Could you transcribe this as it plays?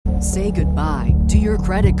Say goodbye to your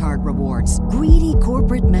credit card rewards. Greedy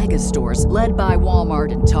corporate mega stores, led by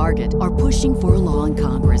Walmart and Target, are pushing for a law in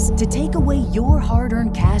Congress to take away your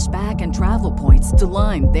hard-earned cash back and travel points to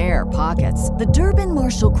line their pockets. The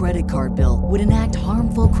Durbin-Marshall credit card bill would enact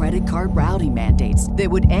harmful credit card routing mandates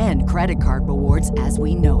that would end credit card rewards as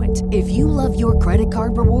we know it. If you love your credit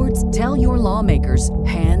card rewards, tell your lawmakers,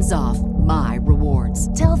 hands off my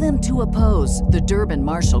rewards. Tell them to oppose the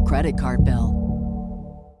Durbin-Marshall credit card bill.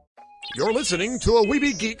 You're listening to a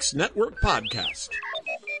Weeby Geeks Network podcast.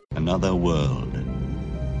 Another world,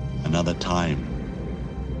 another time,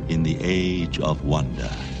 in the age of wonder.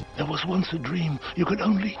 There was once a dream. You could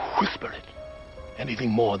only whisper it. Anything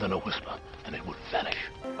more than a whisper, and it would vanish.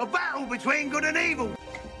 A battle between good and evil.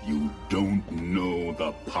 You don't know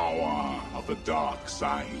the power of the dark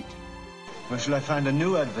side. Where shall I find a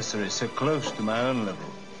new adversary so close to my own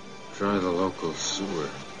level? Try the local sewer.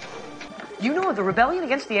 You know of the rebellion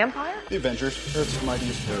against the Empire? The Avengers, Earth's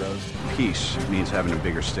mightiest heroes. Peace means having a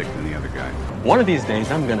bigger stick than the other guy. One of these days,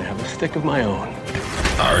 I'm gonna have a stick of my own.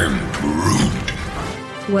 I'm Groot.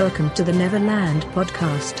 Welcome to the Neverland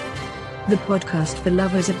Podcast. The podcast for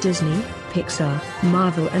lovers of Disney, Pixar,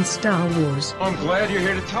 Marvel, and Star Wars. I'm glad you're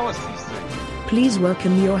here to tell us these things. Please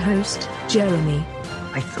welcome your host, Jeremy.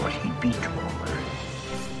 I thought he'd be taller.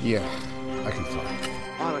 Yeah, I can fly.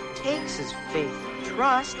 All it takes is faith.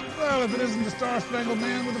 Trust. Well, if it isn't the Star-Spangled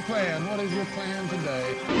Man with a plan, what is your plan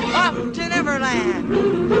today? Off to Neverland!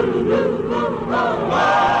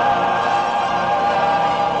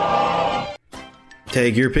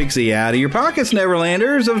 Take your pixie out of your pockets,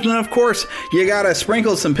 Neverlanders. And of course, you gotta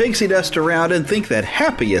sprinkle some pixie dust around and think that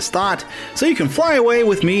happiest thought so you can fly away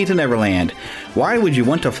with me to Neverland. Why would you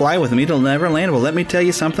want to fly with me to Neverland? Well, let me tell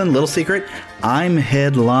you something, little secret. I'm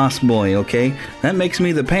Head Lost Boy, okay? That makes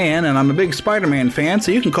me the Pan, and I'm a big Spider-Man fan,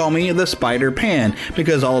 so you can call me the Spider-Pan,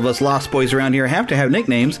 because all of us Lost Boys around here have to have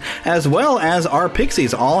nicknames, as well as our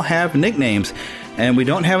pixies all have nicknames. And we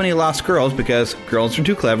don't have any Lost Girls, because girls are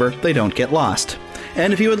too clever, they don't get lost.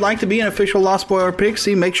 And if you would like to be an official Lost Boy or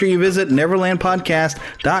Pixie, make sure you visit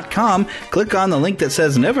NeverlandPodcast.com. Click on the link that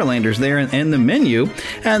says Neverlanders there in the menu,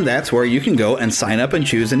 and that's where you can go and sign up and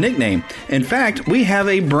choose a nickname. In fact, we have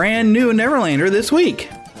a brand new Neverlander this week.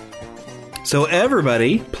 So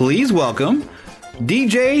everybody, please welcome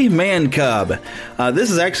DJ Man-Cub.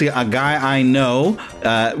 This is actually a guy I know.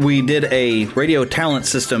 We did a radio talent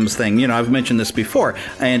systems thing. You know, I've mentioned this before.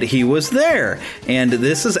 And he was there. And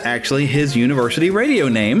this is actually his university radio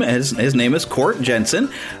name. His name is Court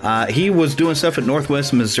Jensen. He was doing stuff at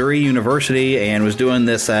Northwest Missouri University and was doing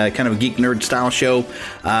this kind of geek nerd style show.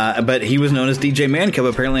 But he was known as DJ Man-Cub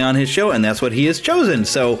apparently on his show. And that's what he has chosen.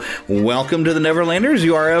 So welcome to the Neverlanders.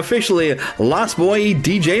 You are officially Lost Boy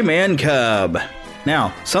DJ Man-Cub.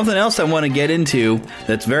 Now, something else I want to get into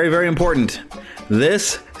that's very, very important.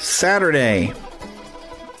 This Saturday,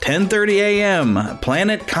 10:30 a.m.,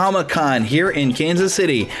 Planet Comic-Con here in Kansas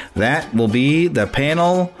City. That will be the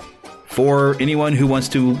panel for anyone who wants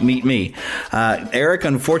to meet me. Eric,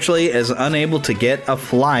 unfortunately, is unable to get a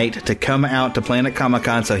flight to come out to Planet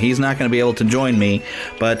Comic-Con, so he's not going to be able to join me.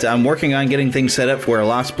 But I'm working on getting things set up where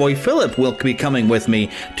Lost Boy Philip will be coming with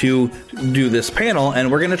me to do this panel,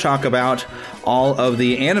 and we're going to talk about all of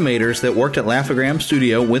the animators that worked at Laugh-O-Gram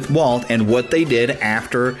Studio with Walt and what they did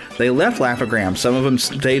after they left Laugh-O-Gram. Some of them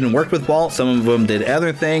stayed and worked with Walt. Some of them did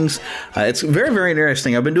other things. It's very, very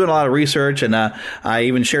interesting. I've been doing a lot of research, and I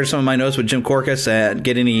even shared some of my notes with Jim Korkus to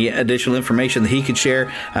get any additional information that he could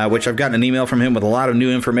share, which I've gotten an email from him with a lot of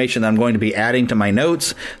new information that I'm going to be adding to my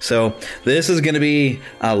notes. So this is going to be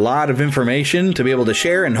a lot of information to be able to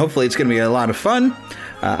share, and hopefully it's going to be a lot of fun.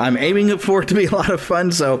 I'm aiming for it to be a lot of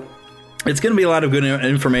fun, so it's going to be a lot of good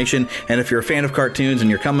information, and if you're a fan of cartoons and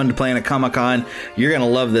you're coming to Planet Comic-Con, you're going to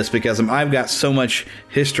love this because I've got so much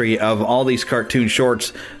history of all these cartoon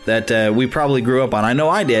shorts that we probably grew up on. I know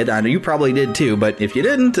I did. I know you probably did too, but if you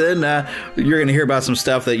didn't, then you're going to hear about some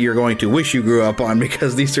stuff that you're going to wish you grew up on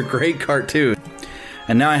because these are great cartoons.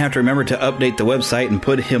 And now I have to remember to update the website and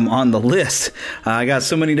put him on the list. I got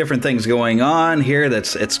so many different things going on here.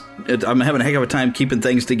 I'm having a heck of a time keeping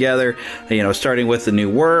things together. You know, starting with the new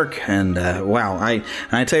work, and wow, I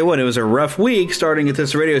tell you what, it was a rough week starting at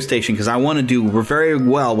this radio station because I want to do very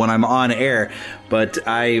well when I'm on air. But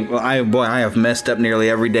I have messed up nearly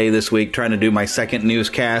every day this week trying to do my second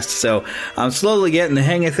newscast. So I'm slowly getting the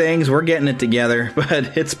hang of things. We're getting it together,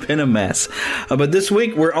 but it's been a mess. But this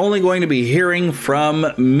week we're only going to be hearing from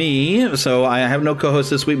from me. So I have no co-host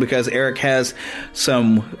this week because Eric has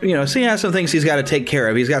some things he's got to take care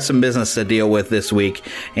of. He's got some business to deal with this week.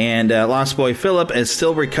 And Lost Boy Philip is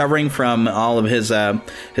still recovering from all of his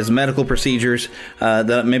medical procedures.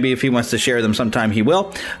 That maybe if he wants to share them sometime, he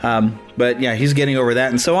will. But yeah, he's getting over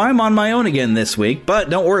that. And so I'm on my own again this week. But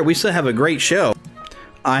don't worry, we still have a great show.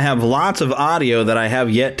 I have lots of audio that I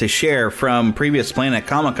have yet to share from previous Planet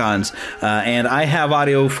Comic-Cons, and I have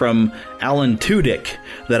audio from Alan Tudyk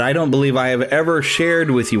that I don't believe I have ever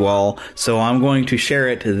shared with you all, so I'm going to share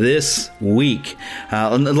it this week.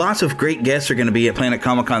 Lots of great guests are going to be at Planet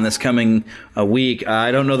Comic-Con this coming week.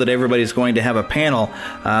 I don't know that everybody's going to have a panel,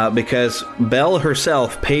 because Belle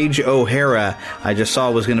herself, Paige O'Hara, I just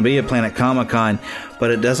saw was going to be at Planet Comic-Con,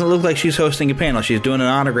 but it doesn't look like she's hosting a panel. She's doing an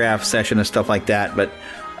autograph session and stuff like that, but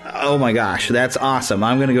oh my gosh, that's awesome.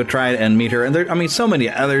 I'm going to go try and meet her. And so many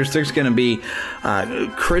others. There's going to be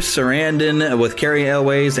Chris Sarandon with Carrie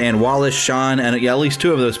Elways and Wallace Shawn. And at least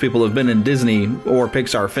two of those people have been in Disney or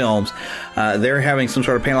Pixar films. They're having some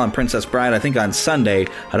sort of panel on Princess Bride, I think, on Sunday.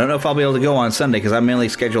 I don't know if I'll be able to go on Sunday because I'm mainly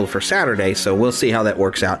scheduled for Saturday. So we'll see how that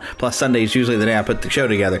works out. Plus, Sunday is usually the day I put the show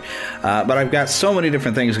together. But I've got so many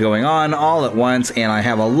different things going on all at once. And I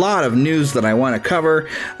have a lot of news that I want to cover.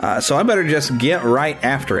 So I better just get right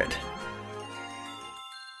after it.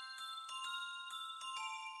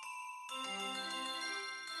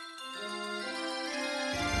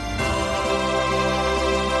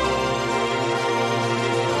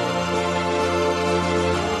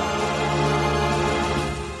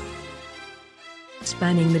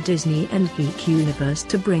 Spanning the Disney and geek universe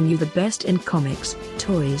to bring you the best in comics,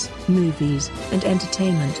 toys, movies, and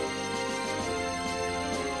entertainment.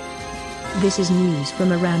 This is news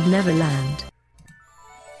from around Neverland.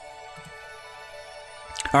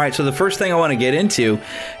 All right, so the first thing I want to get into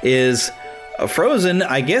is Frozen.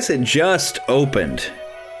 I guess it just opened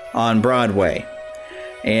on Broadway,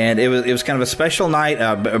 and it was kind of a special night.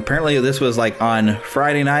 Apparently, this was like on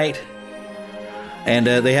Friday night, and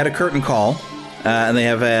they had a curtain call. And they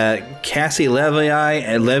have Cassie Levy,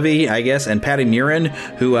 I guess, and Patty Murin,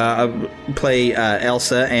 who play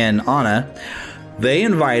Elsa and Anna. They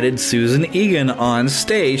invited Susan Egan on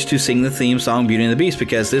stage to sing the theme song Beauty and the Beast,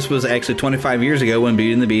 because this was actually 25 years ago when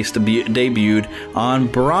Beauty and the Beast debuted on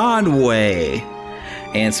Broadway.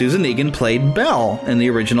 And Susan Egan played Belle in the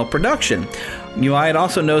original production. You might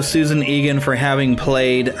also know Susan Egan for having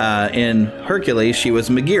played in Hercules. She was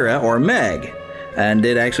Megara, or Meg, and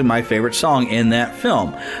did actually my favorite song in that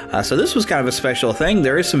film. So this was kind of a special thing.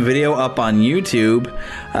 There is some video up on YouTube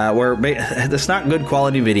where it's not good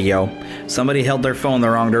quality video. Somebody held their phone the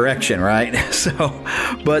wrong direction, right?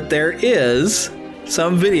 But there is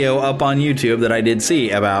some video up on YouTube that I did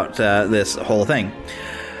see about this whole thing.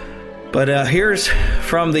 But here's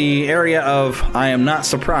from the area of I am not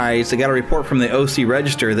surprised. I got a report from the OC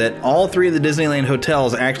Register that all three of the Disneyland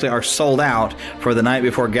hotels actually are sold out for the night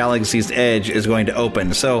before Galaxy's Edge is going to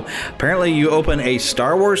open. So apparently you open a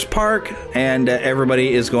Star Wars park and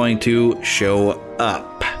everybody is going to show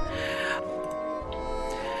up.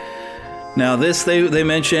 Now this, they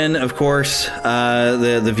mention, of course,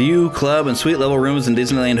 the View Club and Suite level rooms in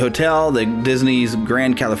Disneyland Hotel, the Disney's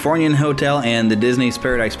Grand Californian Hotel, and the Disney's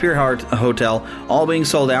Paradise Pier Hotel, all being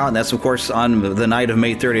sold out. And that's, of course, on the night of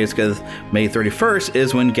May 30th, because May 31st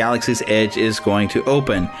is when Galaxy's Edge is going to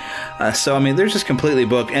open. So, I mean, they're just completely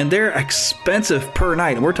booked, and they're expensive per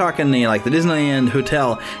night. We're talking, like the Disneyland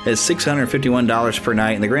Hotel is $651 per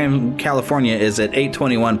night, and the Grand California is at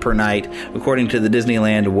 $821 per night, according to the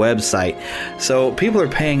Disneyland website. So people are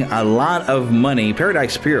paying a lot of money.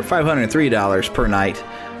 Paradise Pier, $503 per night.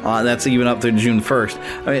 That's even up through June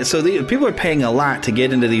 1st. I mean, so people are paying a lot to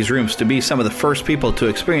get into these rooms, to be some of the first people to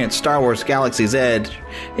experience Star Wars Galaxy's Edge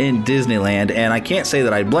in Disneyland. And I can't say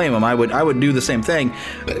that I'd blame them. I would do the same thing,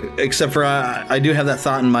 except for I do have that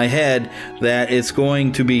thought in my head that it's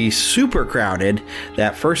going to be super crowded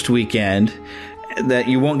that first weekend, that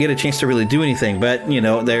you won't get a chance to really do anything. But,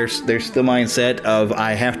 there's the mindset of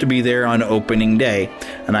I have to be there on opening day,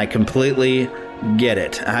 and I completely get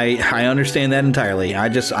it. I understand that entirely.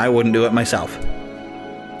 I wouldn't do it myself.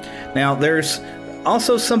 Now, there's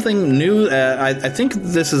also something new. I think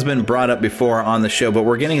this has been brought up before on the show, but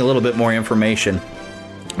we're getting a little bit more information.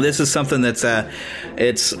 This is something that's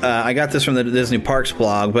I got this from the Disney Parks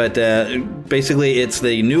blog, but basically it's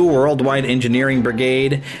the new Worldwide Engineering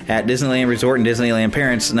Brigade at Disneyland Resort and Disneyland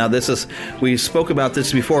Parents. Now we spoke about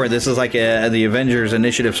this before. This is like the Avengers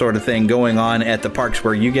Initiative sort of thing going on at the parks,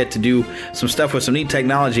 where you get to do some stuff with some neat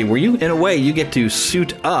technology, where you, in a way, you get to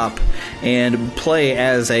suit up and play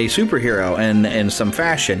as a superhero in some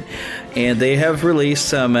fashion. and they have released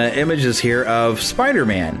some images here of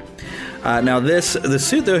Spider-Man. Now, the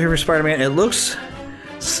suit, though, here for Spider-Man, it looks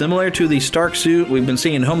similar to the Stark suit we've been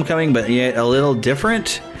seeing in Homecoming, but yet a little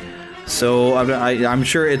different. So I'm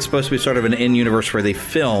sure it's supposed to be sort of an in-universe for the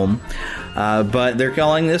film, but they're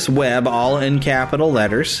calling this Web, all in capital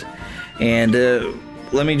letters. And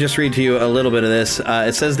let me just read to you a little bit of this.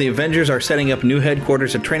 It says the Avengers are setting up new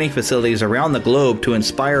headquarters and training facilities around the globe to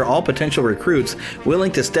inspire all potential recruits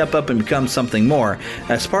willing to step up and become something more.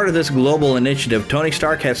 As part of this global initiative, Tony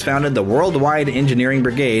Stark has founded the Worldwide Engineering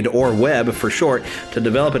Brigade, or WEB for short, to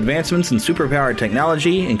develop advancements in superpowered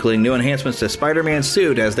technology, including new enhancements to Spider-Man's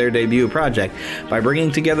suit as their debut project. By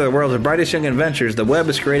bringing together the world's brightest young adventurers, the WEB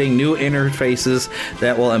is creating new interfaces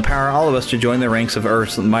that will empower all of us to join the ranks of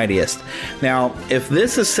Earth's mightiest. Now, if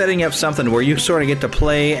this is setting up something where you sort of get to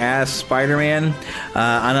play as Spider-Man, and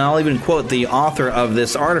I'll even quote the author of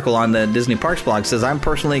this article on the Disney Parks blog, says, I'm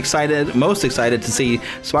personally most excited to see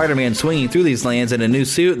Spider-Man swinging through these lands in a new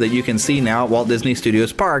suit that you can see now at Walt Disney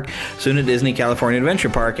Studios Park, soon at Disney California Adventure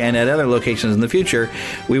Park, and at other locations in the future.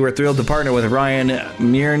 We were thrilled to partner with Ryan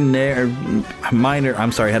Miner,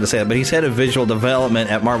 I'm sorry how to say that, but he's head of visual development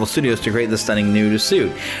at Marvel Studios to create this stunning new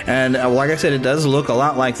suit. And like I said, it does look a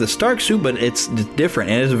lot like the Stark suit, but it's different.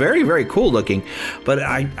 And it's very, very cool looking. But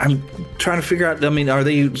I'm trying to figure out, I mean, are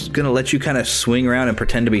they going to let you kind of swing around and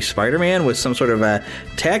pretend to be Spider-Man with some sort of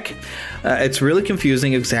tech? It's really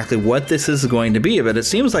confusing exactly what this is going to be, but it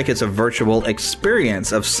seems like it's a virtual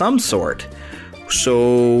experience of some sort.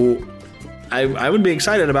 So I would be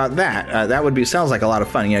excited about that. That sounds like a lot of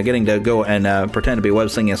fun, getting to go and pretend to be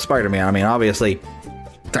web-slinging as Spider-Man. I mean, obviously,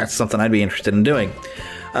 that's something I'd be interested in doing.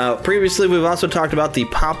 Previously, we've also talked about the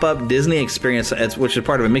pop-up Disney experience, which is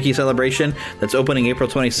part of a Mickey celebration that's opening April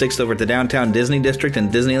 26th over at the Downtown Disney District and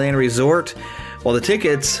Disneyland Resort. Well, the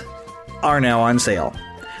tickets are now on sale.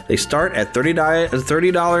 They start at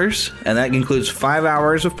 $30, and that includes 5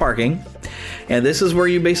 hours of parking. And this is where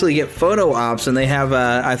you basically get photo ops, and they have,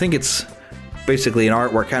 I think it's basically an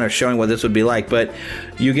artwork kind of showing what this would be like, but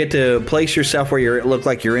you get to place yourself where you look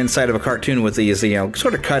like you're inside of a cartoon with these,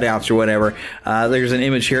 sort of cutouts or whatever. There's an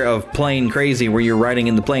image here of Plane Crazy where you're riding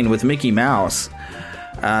in the plane with Mickey Mouse.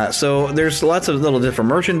 So there's lots of little different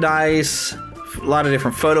merchandise, a lot of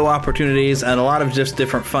different photo opportunities, and a lot of just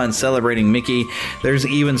different fun celebrating Mickey. There's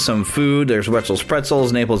even some food. There's Wetzel's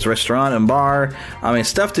Pretzels, Naples Restaurant and Bar. I mean,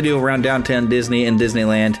 stuff to do around downtown Disney and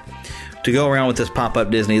Disneyland. To go around with this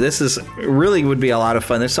pop-up Disney. This really would be a lot of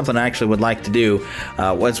fun. There's something I actually would like to do.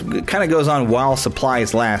 It kind of goes on while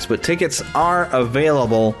supplies last, but tickets are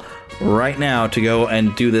available right now to go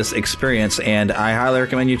and do this experience, and I highly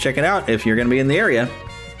recommend you check it out if you're going to be in the area.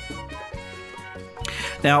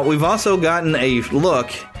 Now, we've also gotten a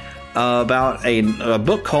look about a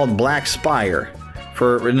book called Black Spire.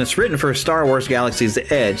 And it's written for Star Wars Galaxy's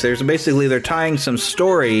Edge. They're tying some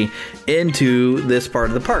story into this part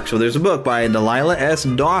of the park. So there's a book by Delilah S.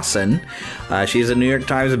 Dawson. She's a New York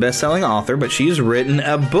Times best-selling author, but she's written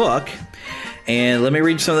a book. And let me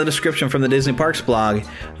read some of the description from the Disney Parks blog.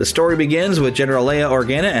 The story begins with General Leia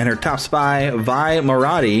Organa and her top spy, Vi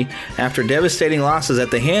Moradi. After devastating losses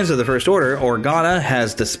at the hands of the First Order, Organa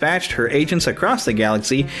has dispatched her agents across the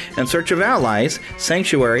galaxy in search of allies,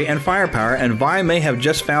 sanctuary, and firepower, and Vi may have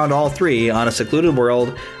just found all three on a secluded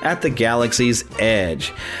world at the galaxy's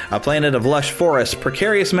edge. A planet of lush forests,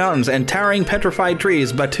 precarious mountains, and towering petrified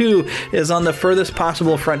trees, Batuu is on the furthest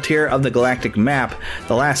possible frontier of the galactic map,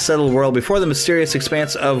 the last settled world before the mysterious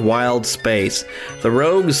expanse of wild space. The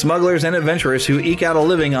rogues, smugglers, and adventurers who eke out a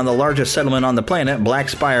living on the largest settlement on the planet, Black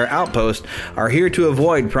Spire Outpost, are here to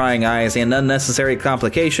avoid prying eyes and unnecessary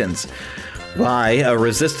complications. Vi, a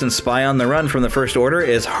resistance spy on the run from the First Order,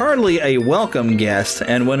 is hardly a welcome guest,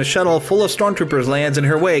 and when a shuttle full of stormtroopers lands in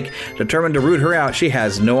her wake, determined to root her out, she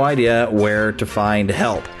has no idea where to find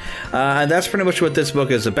help. And that's pretty much what this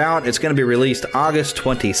book is about. It's going to be released August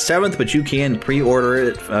 27th, but you can pre-order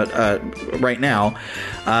it right now.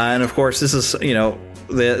 And of course, this is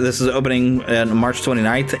this is opening on March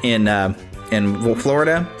 29th in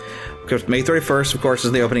Florida. May 31st, of course,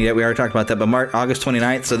 is the opening date. We already talked about that, but August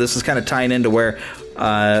 29th. So this is kind of tying into where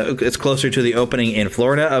it's closer to the opening in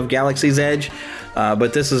Florida of Galaxy's Edge.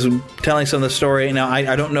 But this is telling some of the story. Now,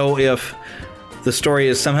 I don't know if the story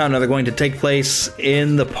is somehow or another going to take place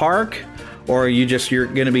in the park, or you're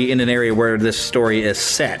going to be in an area where this story is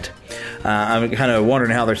set. I'm kind of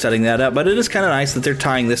wondering how they're setting that up, but it is kind of nice that they're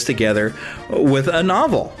tying this together with a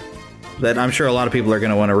novel that I'm sure a lot of people are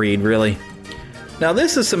going to want to read, really. Now,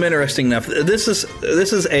 this is some interesting stuff. This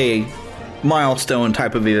is a milestone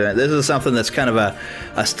type of event. This is something that's kind of a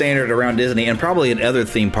standard around Disney and probably at other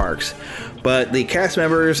theme parks. But the cast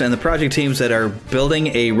members and the project teams that are building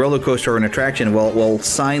a roller coaster or an attraction will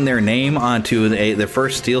sign their name onto the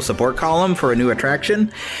first steel support column for a new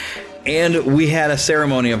attraction. And we had a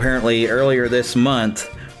ceremony apparently earlier this month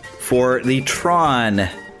for the Tron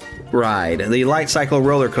ride, the Light Cycle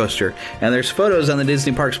roller coaster. And there's photos on the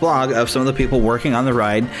Disney Parks blog of some of the people working on the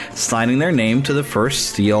ride signing their name to the first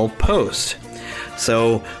steel post.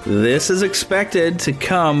 So this is expected to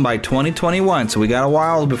come by 2021. So we got a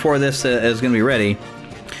while before this is going to be ready.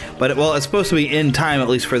 But, it's supposed to be in time, at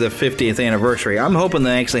least for the 50th anniversary. I'm hoping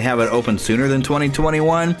they actually have it open sooner than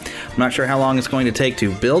 2021. I'm not sure how long it's going to take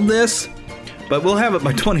to build this, but we'll have it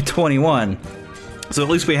by 2021. So at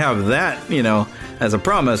least we have that, as a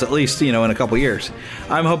promise, at least, in a couple years.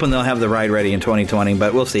 I'm hoping they'll have the ride ready in 2020,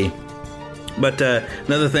 but we'll see. But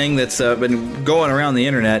another thing that's been going around the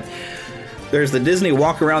internet, there's the Disney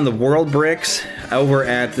Walk Around the World bricks over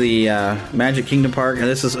at the Magic Kingdom Park, and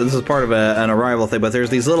this is part of an arrival thing. But there's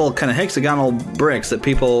these little kind of hexagonal bricks that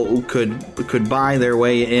people could buy their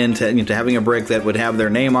way into having a brick that would have their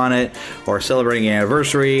name on it, or celebrating an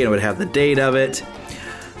anniversary, and it would have the date of it.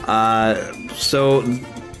 So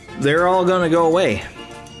they're all going to go away.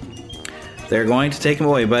 They're going to take them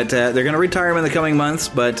away, but they're going to retire them in the coming months.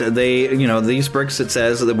 But they, these bricks, it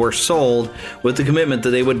says, that were sold with the commitment that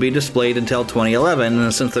they would be displayed until 2011.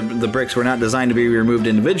 And since the bricks were not designed to be removed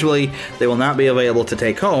individually, they will not be available to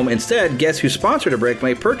take home. Instead, guests who sponsored a brick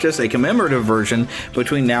may purchase a commemorative version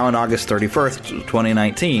between now and August 31st,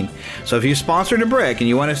 2019. So if you sponsored a brick and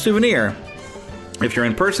you want a souvenir, if you're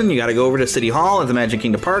in person, you got to go over to City Hall at the Magic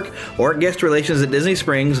Kingdom Park or at Guest Relations at Disney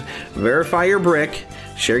Springs, verify your brick,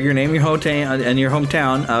 share your name, your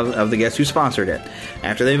hometown of the guest who sponsored it.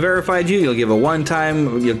 After they verified you, you'll get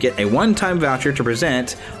a one-time voucher to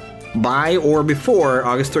present by or before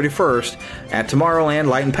August 31st at Tomorrowland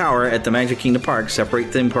Light and Power at the Magic Kingdom Park.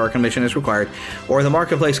 Separate theme park admission is required. Or the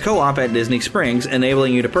Marketplace Co-op at Disney Springs,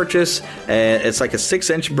 enabling you to purchase, it's like a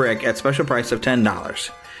 6-inch brick at special price of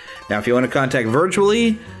 $10. Now, if you want to contact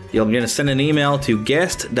virtually, you're going to send an email to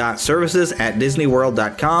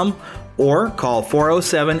guest.services@disneyworld.com or call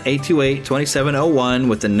 407-828-2701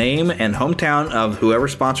 with the name and hometown of whoever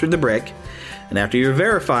sponsored the brick. And after you're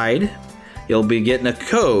verified, you'll be getting a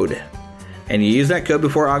code. And you use that code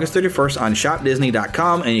before August 31st on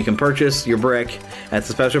shopdisney.com, and you can purchase your brick at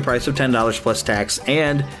the special price of $10 plus tax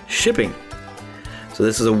and shipping. So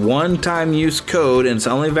this is a one-time use code, and it's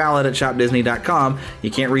only valid at shopdisney.com. You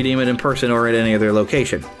can't redeem it in person or at any other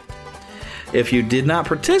location. If you did not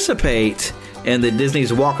participate in the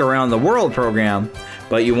Disney's Walk Around the World program,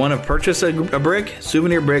 but you want to purchase a brick,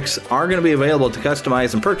 souvenir bricks are going to be available to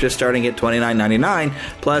customize and purchase starting at $29.99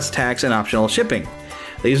 plus tax and optional shipping.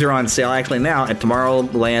 These are on sale actually now at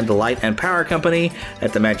Tomorrowland Light and Power Company,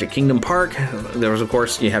 at the Magic Kingdom Park. There was, of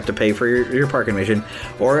course, you have to pay for your park admission,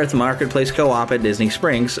 or at the Marketplace Co-op at Disney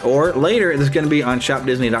Springs, or later it's going to be on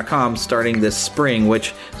shopdisney.com starting this spring,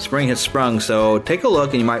 which spring has sprung, so take a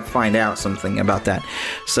look and you might find out something about that.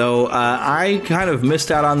 So I kind of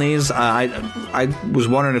missed out on these. I was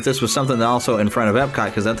wondering if this was something that also in front of Epcot,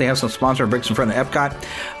 because don't they have some sponsored bricks in front of Epcot?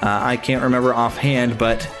 I can't remember offhand,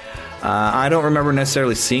 but I don't remember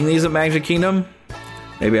necessarily seeing these at Magic Kingdom.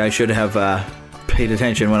 Maybe I should have paid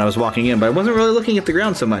attention when I was walking in, but I wasn't really looking at the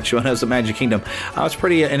ground so much when I was at Magic Kingdom. I was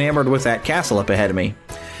pretty enamored with that castle up ahead of me.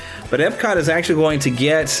 But Epcot is actually going to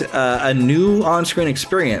get a new on-screen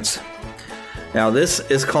experience. Now, this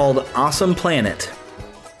is called Awesome Planet,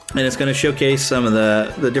 and it's going to showcase some of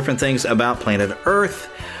the different things about planet Earth.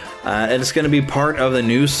 And it's going to be part of the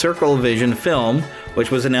new Circle Vision film, which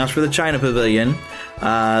was announced for the China Pavilion.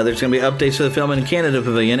 There's going to be updates to the film in Canada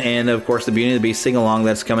Pavilion, and of course the Beauty and the Beast sing-along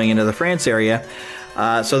that's coming into the France area.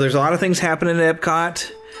 So there's a lot of things happening at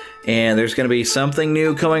Epcot, and there's going to be something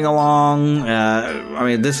new coming along.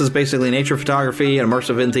 This is basically nature photography and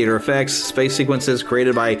immersive in-theater effects, space sequences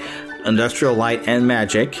created by Industrial Light and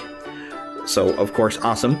Magic. So, of course,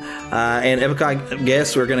 awesome. And Epcot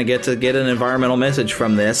guests, we're going to get an environmental message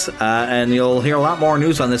from this. And you'll hear a lot more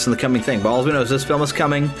news on this in the coming thing. But all we know is this film is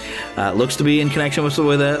coming. Looks to be in connection with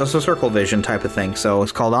a Circle Vision type of thing. So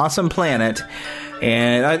it's called Awesome Planet.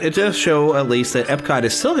 And it does show, at least, that Epcot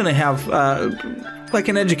is still going to have like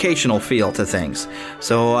an educational feel to things.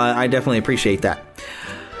 So I definitely appreciate that.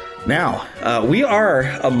 Now, we are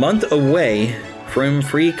a month away from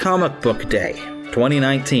Free Comic Book Day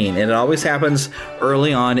 2019, and it always happens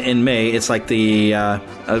early on in May. It's like the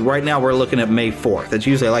right now we're looking at May 4th. It's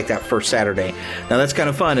usually like that first Saturday. Now that's kind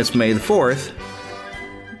of fun. It's May the 4th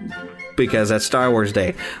because that's Star Wars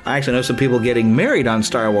Day. I actually know some people getting married on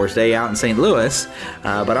Star Wars Day out in St. Louis,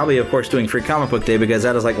 but I'll be, of course, doing Free Comic Book Day because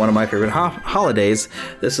that is like one of my favorite holidays.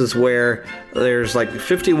 This is where there's like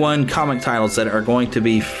 51 comic titles that are going to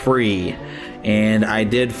be free, and I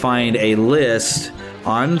did find a list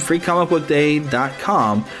on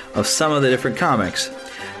freecomicbookday.com of some of the different comics.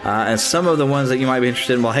 And some of the ones that you might be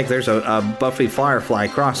interested in, well, heck, there's a Buffy Firefly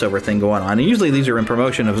crossover thing going on. And usually these are in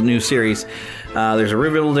promotion of new series. There's a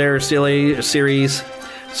Riverdale series.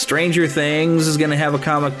 Stranger Things is going to have a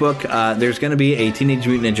comic book. There's going to be a Teenage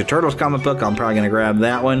Mutant Ninja Turtles comic book. I'm probably going to grab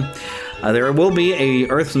that one. There will be a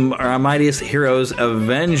Earth's Mightiest Heroes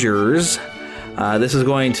Avengers. This is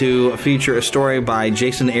going to feature a story by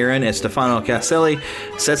Jason Aaron and Stefano Caselli.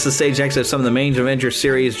 Sets the stage next to some of the main Avengers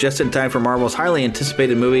series just in time for Marvel's highly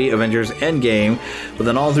anticipated movie Avengers Endgame, with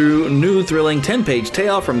an all-new thrilling 10-page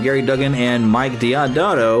tale from Gary Duggan and Mike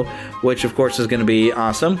Deodato, which of course is going to be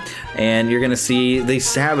awesome. And you're going to see the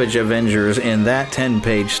Savage Avengers in that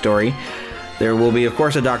 10-page story. There will be, of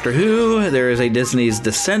course, a Doctor Who. There is a Disney's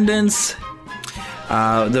Descendants.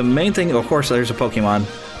 The main thing, of course, there's a Pokemon.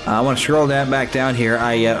 I want to scroll that back down here.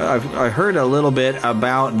 I heard a little bit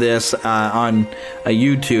about this on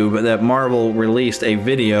YouTube that Marvel released a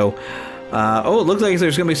video. It looks like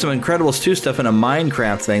there's going to be some Incredibles 2 stuff in a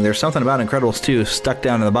Minecraft thing. There's something about Incredibles 2 stuck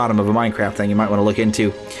down in the bottom of a Minecraft thing you might want to look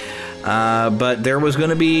into. But there was going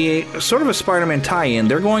to be sort of a Spider-Man tie-in.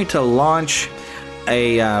 They're going to launch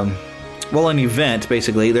an event,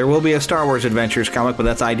 basically. There will be a Star Wars Adventures comic, but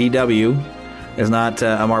that's IDW. It's not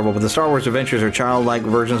a Marvel, but the Star Wars Adventures are childlike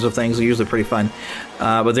versions of things. They're usually pretty fun.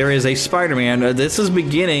 But there is a Spider-Man. This is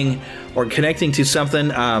beginning or connecting to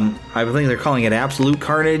something. I think they're calling it Absolute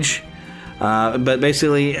Carnage. But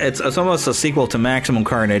basically, it's almost a sequel to Maximum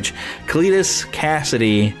Carnage. Cletus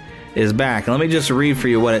Cassidy is back. And let me just read for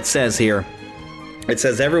you what it says here. It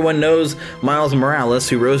says, everyone knows Miles Morales,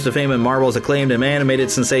 who rose to fame in Marvel's acclaimed and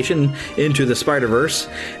animated sensation Into the Spider-Verse.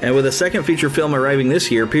 And with a second feature film arriving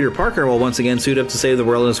this year, Peter Parker will once again suit up to save the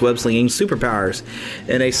world in his web-slinging superpowers.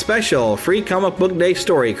 In a special Free Comic Book Day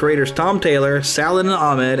story, creators Tom Taylor, Saladin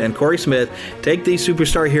Ahmed, and Corey Smith take these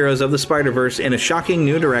superstar heroes of the Spider-Verse in a shocking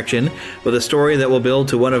new direction with a story that will build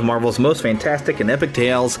to one of Marvel's most fantastic and epic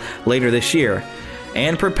tales later this year.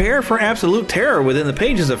 And prepare for absolute terror within the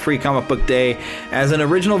pages of Free Comic Book Day, as an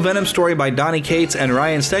original Venom story by Donny Cates and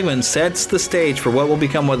Ryan Stegman sets the stage for what will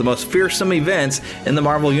become one of the most fearsome events in the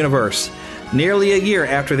Marvel Universe. Nearly a year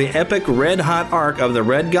after the epic red-hot arc of the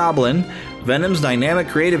Red Goblin, Venom's dynamic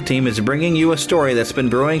creative team is bringing you a story that's been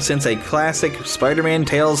brewing since a classic Spider-Man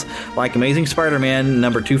Tales like Amazing Spider-Man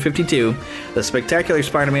number 252, The Spectacular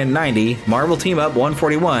Spider-Man 90, Marvel Team Up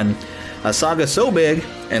 141, a saga so big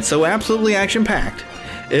and so absolutely action-packed,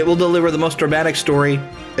 it will deliver the most dramatic story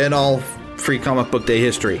in all Free Comic Book Day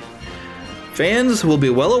history. Fans will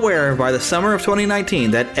be well aware by the summer of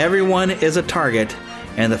 2019 that everyone is a target,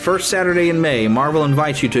 and the first Saturday in May, Marvel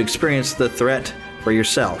invites you to experience the threat for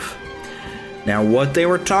yourself. Now, what they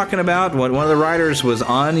were talking about, what one of the writers was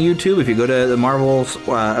on YouTube, if you go to the Marvel's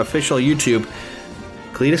official YouTube,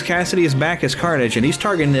 Cletus Cassidy is back as Carnage, and he's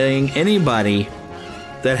targeting anybody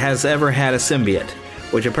that has ever had a symbiote,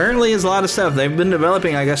 which apparently is a lot of stuff. They've been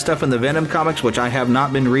developing, I guess, stuff in the Venom comics, which I have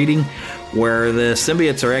not been reading, where the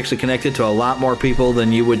symbiotes are actually connected to a lot more people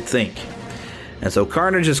than you would think. And so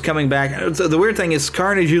Carnage is coming back. So the weird thing is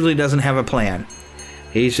Carnage usually doesn't have a plan.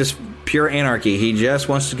 He's just pure anarchy. He just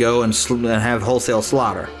wants to go and have wholesale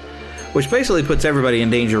slaughter, which basically puts everybody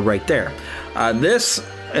in danger right there. This,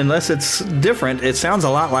 unless it's different, it sounds a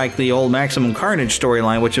lot like the old Maximum Carnage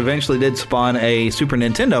storyline, which eventually did spawn a Super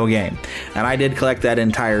Nintendo game, and I did collect that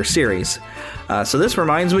entire series. So this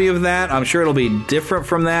reminds me of that. I'm sure it'll be different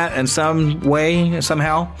from that in some way,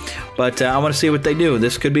 somehow, but I want to see what they do.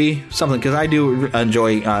 This could be something, because I do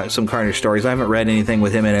enjoy some Carnage stories. I haven't read anything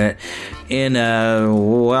with him in it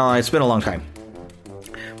it's been a long time.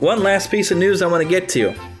 One last piece of news I want to get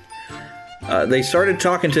to. They started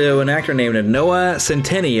talking to an actor named Noah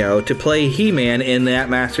Centineo to play He-Man in that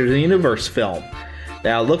Masters of the Universe film.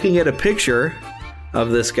 Now, looking at a picture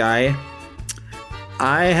of this guy,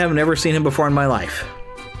 I have never seen him before in my life.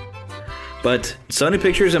 But Sony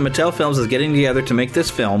Pictures and Mattel Films is getting together to make this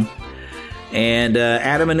film, and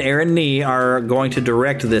Adam and Aaron Nee are going to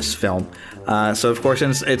direct this film. So, of course,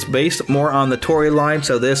 it's based more on the Tory line,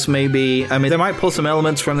 so this may be... I mean, they might pull some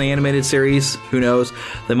elements from the animated series, who knows?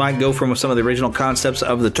 They might go from some of the original concepts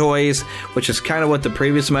of the toys, which is kind of what the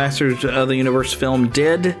previous Masters of the Universe film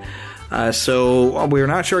did. So we're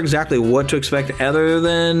not sure exactly what to expect other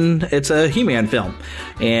than it's a He-Man film.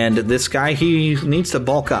 And this guy, he needs to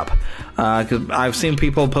bulk up. Because I've seen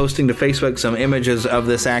people posting to Facebook some images of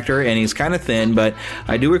this actor, and he's kind of thin, but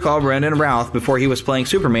I do recall Brandon Routh, before he was playing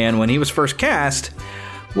Superman, when he was first cast,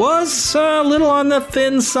 was a little on the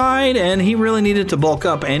thin side, and he really needed to bulk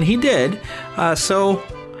up, and he did. So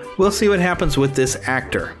we'll see what happens with this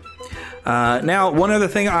actor. Now, one other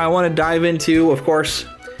thing I want to dive into, of course,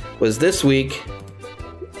 was this week,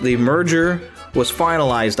 the merger was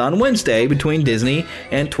finalized on Wednesday between Disney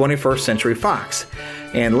and 21st Century Fox.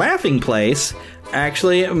 And Laughing Place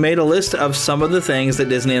actually made a list of some of the things that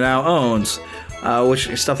Disney now owns, which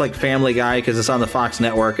is stuff like Family Guy, because it's on the Fox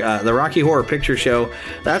network. The Rocky Horror Picture Show,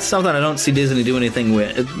 that's something I don't see Disney do anything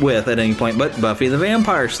with at any point, but Buffy the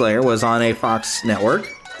Vampire Slayer was on a Fox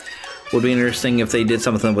network. Would be interesting if they did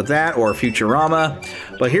something with that, or Futurama.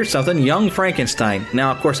 But here's something, Young Frankenstein.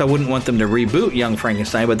 Now, of course, I wouldn't want them to reboot Young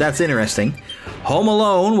Frankenstein, but that's interesting. Home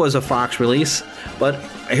Alone was a Fox release, but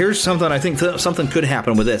here's something I think something could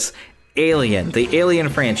happen with this. Alien, the Alien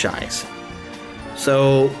franchise.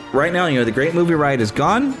 So, right now, the Great Movie Ride is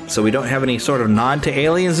gone, so we don't have any sort of nod to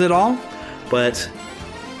aliens at all. But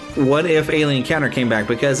what if Alien Encounter came back?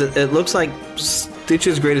 Because it looks like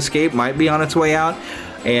Stitch's Great Escape might be on its way out.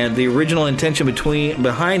 And the original intention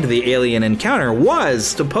behind the Alien Encounter was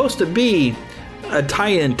supposed to be a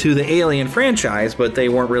tie-in to the Alien franchise, but they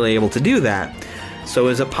weren't really able to do that. So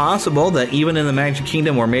is it possible that even in the Magic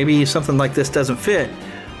Kingdom, where maybe something like this doesn't fit,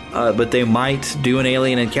 but they might do an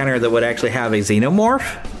Alien Encounter that would actually have a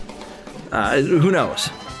xenomorph? Who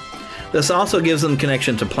knows? This also gives them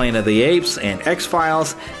connection to Planet of the Apes and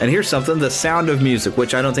X-Files. And here's something, The Sound of Music,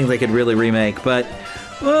 which I don't think they could really remake, but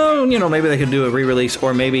well, maybe they could do a re-release,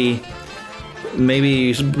 or maybe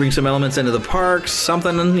bring some elements into the parks,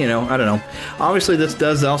 something, I don't know. Obviously, this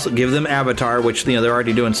does also give them Avatar, which, they're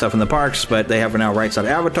already doing stuff in the parks, but they have now rights on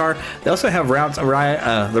Avatar. They also have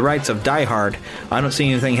the rights of Die Hard. I don't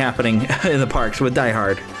see anything happening in the parks with Die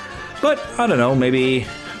Hard. But, I don't know, maybe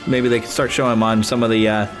they can start showing them on some of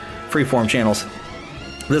the freeform channels.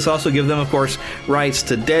 This also gives them, of course, rights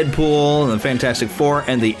to Deadpool and the Fantastic Four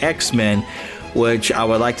and the X-Men, which I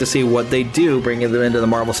would like to see what they do, bringing them into the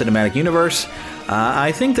Marvel Cinematic Universe.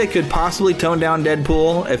 I think they could possibly tone down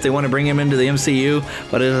Deadpool if they want to bring him into the MCU,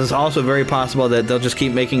 but it is also very possible that they'll just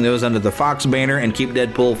keep making those under the Fox banner and keep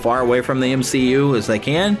Deadpool far away from the MCU as they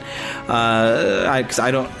can.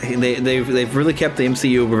 They've really kept the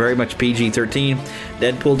MCU very much PG-13.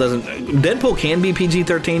 Deadpool can be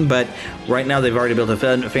PG-13, but right now they've already built a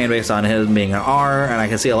fan base on him being an R, and I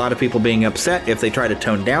can see a lot of people being upset if they try to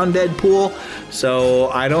tone down Deadpool. So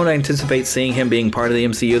I don't anticipate seeing him being part of the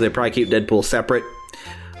MCU. They probably keep Deadpool separate.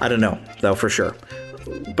 I don't know, though, for sure.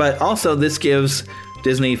 But also, this gives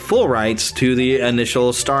Disney full rights to the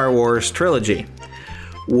initial Star Wars trilogy,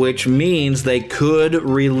 which means they could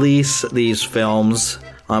release these films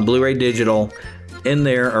on Blu-ray digital in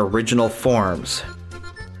their original forms.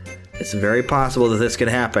 It's very possible that this could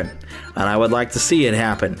happen, and I would like to see it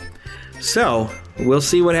happen. So, we'll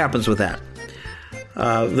see what happens with that.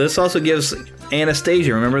 This also gives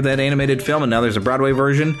Anastasia, remember that animated film? And now there's a Broadway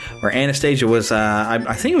version where Anastasia was,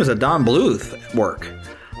 I think it was a Don Bluth work.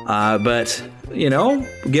 But, getting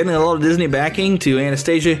a little Disney backing to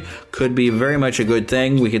Anastasia could be very much a good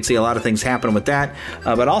thing. We could see a lot of things happen with that.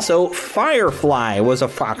 But also, Firefly was a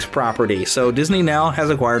Fox property. So Disney now has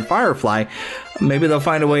acquired Firefly. Maybe they'll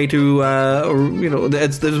find a way to,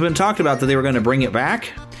 there's been talked about that they were going to bring it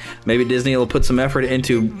back. Maybe Disney will put some effort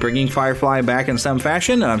into bringing Firefly back in some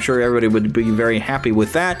fashion, and I'm sure everybody would be very happy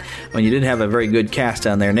with that when you did have a very good cast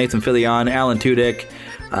down there. Nathan Fillion, Alan Tudyk,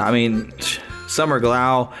 Summer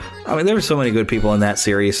Glau. There were so many good people in that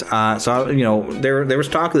series. There was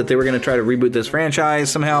talk that they were going to try to reboot this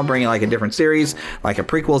franchise somehow, bring like a different series, like a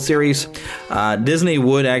prequel series. Disney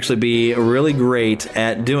would actually be really great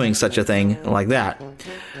at doing such a thing like that.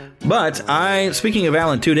 But speaking of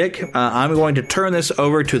Alan Tudyk, I'm going to turn this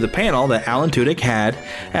over to the panel that Alan Tudyk had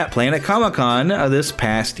at Planet Comic-Con this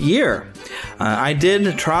past year. I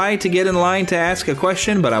did try to get in line to ask a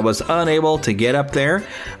question, but I was unable to get up there.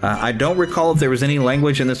 I don't recall if there was any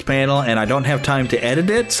language in this panel, and I don't have time to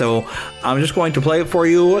edit it, so I'm just going to play it for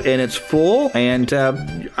you in its full, and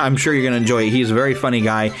I'm sure you're going to enjoy it. He's a very funny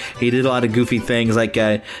guy. He did a lot of goofy things, like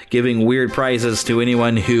giving weird prizes to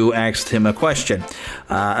anyone who asked him a question.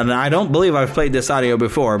 And I don't believe I've played this audio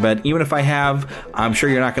before, but even if I have, I'm sure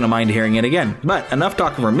you're not going to mind hearing it again. But enough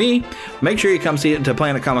talking for me. Make sure you come see it to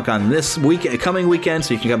Planet Comic-Con this coming weekend,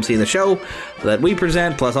 so you can come see the show that we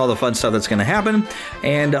present, plus all the fun stuff that's going to happen,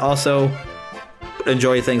 and also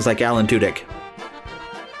enjoy things like Alan Tudyk.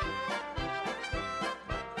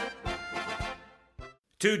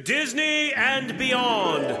 To Disney and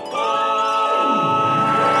beyond. Are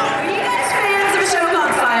you guys show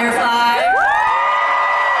called Firefly.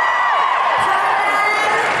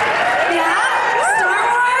 Yeah? Star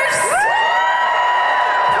Wars?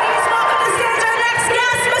 Please welcome to the stage our next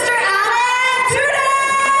guest, Mr. Alan Tudyk!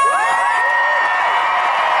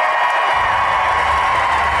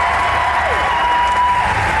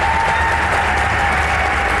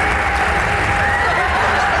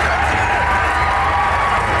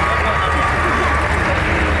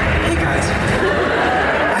 Hey guys,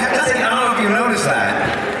 I have to say, I don't know if you noticed that,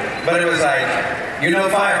 but it was like,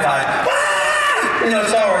 Firefly,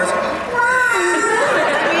 Star Wars. I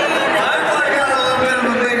got a little bit of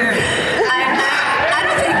a bigger. I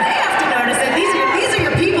don't think they have to notice it. These are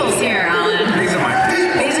your peoples here, Alan. These are my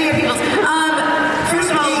people. These are your peoples.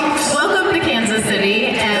 First of all, welcome to Kansas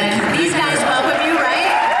City, and these guys welcome you,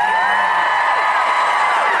 right?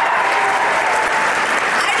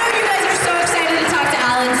 I know you guys are so excited to talk to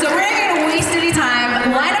Alan, so we're not going to waste any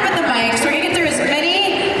time. Line up at the mics. We're going to get through as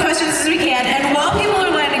many questions as we can, and while people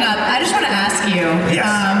are lining up, I just want to ask you. Yes.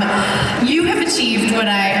 You have achieved what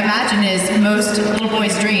I imagine is most little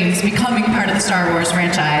boys' dreams, becoming part of the Star Wars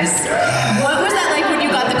franchise. What was that like when you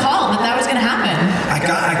got the call that was going to happen?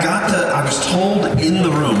 I was told in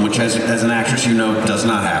the room, which as an actress you know does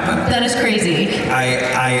not happen. That is crazy.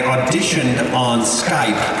 I auditioned on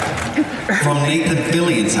Skype from Nathan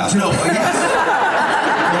Fillion's house. No, yes.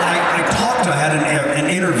 Well, I had an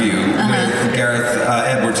interview with Gareth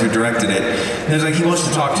Edwards, who directed it. And it was like, he wants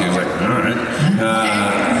to talk to you. I was like, all right.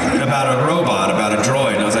 About a robot, about a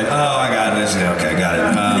droid. And I was like, oh, I got it. Okay, got it.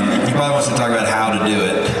 He probably wants to talk about how to do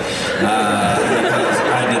it. Because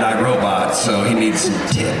I did iRobot, so he needs some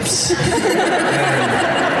tips.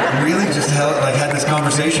 And really just had this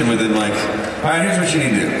conversation with him, like, all right, here's what you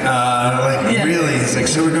need to do. Really, it's like,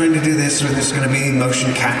 so we're going to do this, with this going to be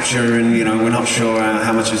motion capture, and, we're not sure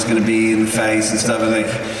how much it's going to be in the face and stuff. And like,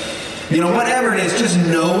 whatever it is, just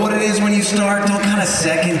know what it is when you start. Don't kind of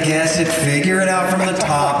second guess it. Figure it out from the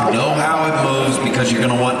top. Know how it moves, because you're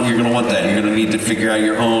gonna want that. You're gonna need to figure out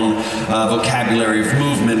your own vocabulary of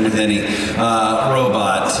movement with any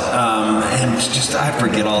robot. And just I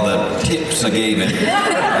forget all the tips I gave him.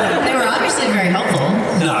 They were obviously very helpful.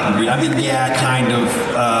 Not really. I mean, yeah, kind of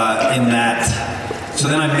in that. So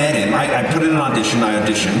then I met him. I put in an audition. I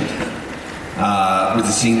auditioned. With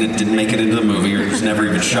a scene that didn't make it into the movie, or was never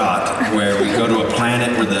even shot, where we go to a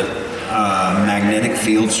planet where the magnetic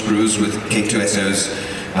field screws with K2SO's,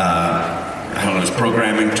 his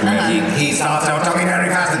programming to where he starts out talking very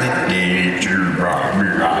fast and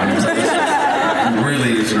then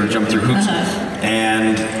really sort of jumped through hoops.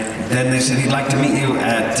 And then they said he'd like to meet you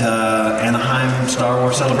at Anaheim Star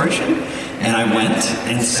Wars Celebration. And I went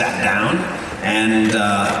and sat down. And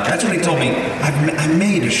that's when he told me, I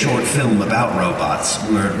made a short film about robots.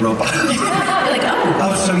 Where robots. Like,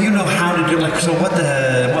 oh, so you know how to do it. Like, so what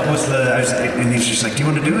was the? And he's just like, do you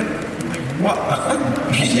want to do it? I'm like, what?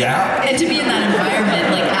 Yeah. And to be in that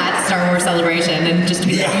environment, like at Star Wars Celebration, and just to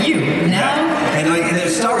be like, you now. Yeah. And like, the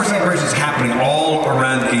Star Wars Celebration is happening all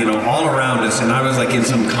around, all around us. And I was like in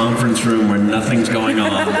some conference room where nothing's going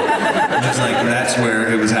on. Just like, that's where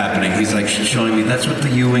it was happening. He's like showing me, that's what the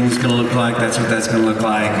U-Wing's gonna look like, that's what that's gonna look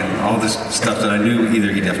like, and all this stuff that I knew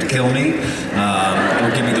either he'd have to kill me,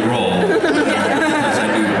 or give me the role, because I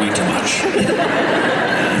knew way too much.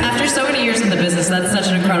 After so many years in the business, that's such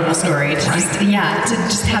an incredible story. To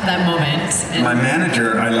just have that moment. And my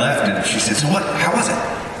manager, I left, and she said, so what, how was it?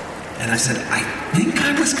 And I said, I think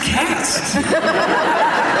I was cast.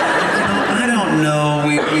 I don't know.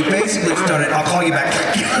 We basically started, I'll call you back.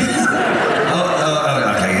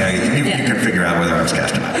 Okay, yeah, you can figure out whether I was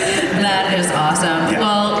cast or not. That is awesome. Yeah.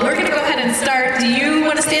 Well, we're going to go ahead and start. Do you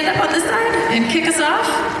want to stand up on this side and kick us off?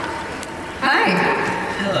 Hi.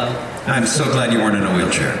 Hello. I'm so glad you weren't in a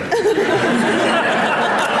wheelchair.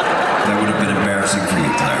 That would have been embarrassing for you,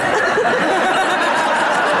 Claire.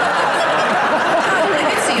 I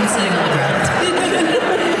could see him sitting on the ground.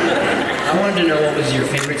 I wanted to know what was your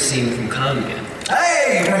favorite scene from Con Man.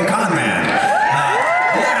 Hey, from Con Man.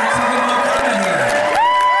 Yeah, some people know Con Man here.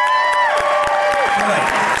 Right.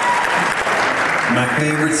 My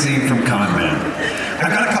favorite scene from Con Man.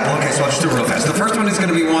 I've got a couple. Okay, so I'll just do it real fast. The first one is going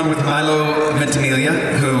to be one with Milo Ventimiglia,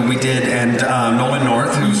 who we did, and Nolan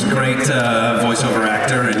North, who's a great voiceover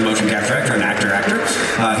actor and motion capture actor and actor.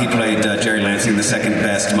 He played Jerry Lansing, the second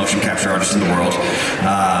best motion capture artist in the world,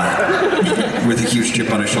 with a huge chip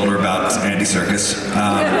on his shoulder about Andy Serkis.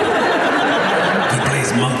 He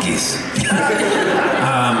plays monkeys.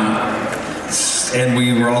 And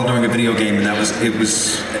we were all doing a video game, and it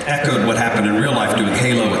was echoed what happened in real life doing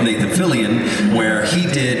Halo with Nathan Fillion, where he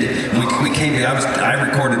did, we came together. I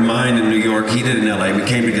recorded mine in New York. He did in LA. We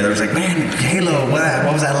came together. I was like, man, Halo,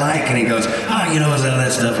 what was that like? And he goes, oh, you know, is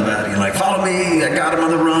that stuff about it? Like, follow me. I got him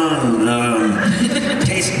on the run.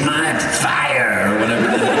 Taste my fire or whatever.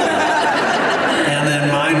 And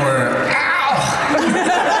then mine were, ow!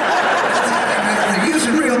 They're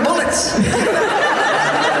using real bullets. So we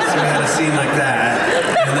had a scene like that.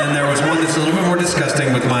 And then there was one that's a little bit more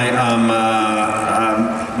disgusting with my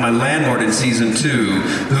my landlord in season 2,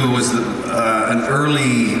 who was an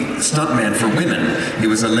early stuntman for women. He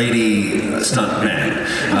was a lady stuntman.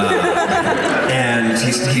 And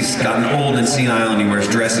he's gotten old and senile, and he wears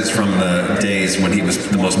dresses from the days when he was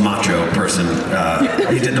the most macho person.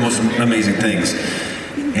 He did the most amazing things.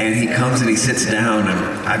 And he comes and he sits down, and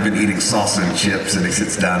I've been eating salsa and chips, and he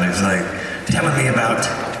sits down and he's like, telling me about,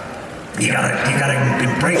 you gotta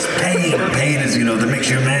embrace pain. Pain is, you know, that makes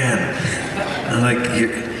you a man. I'm like,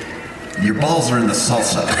 your balls are in the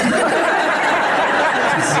salsa. He's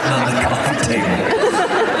sitting on the coffee table.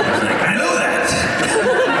 I was like, I know that.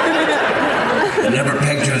 I never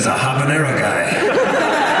pegged you as a habanero guy.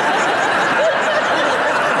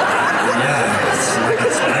 Yeah, it's like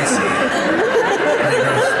it's spicy. And he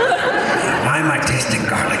goes, why am I tasting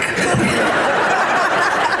garlic?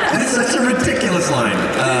 It's such a ridiculous line.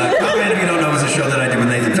 Comment, if you don't know, is a show that I did with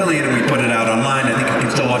Nathan Fillion, and we put it out online. I think you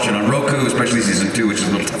can still watch it on Roku, especially season 2, which is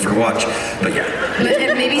a little tougher to watch. But yeah.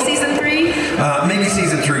 And maybe season 3? Maybe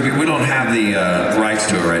season 3. We don't have the rights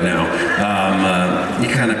to it right now. You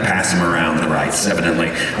kind of pass them around, the rights,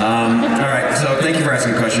 evidently. All right, so thank you for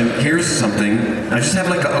asking a question. Here's something. I just have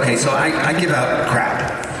like, so I give out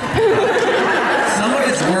crap. Some of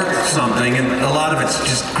it's worth something, and a lot of it's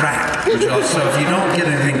just crap. So if you don't get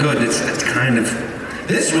anything good, it's kind of...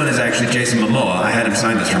 This one is actually Jason Momoa. I had him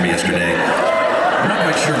sign this for me yesterday. I'm not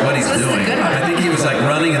quite sure what he's doing. I think he was like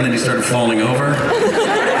running, and then he started falling over.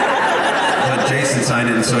 But Jason signed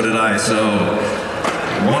it, and so did I. So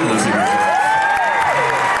one of those things.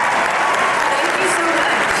 Thank you so much.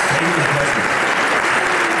 Thank you for the question.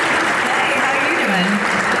 Hey, how are you doing?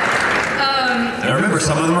 I remember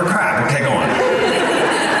some of them were crap. Okay, go on.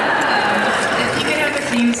 If you could have a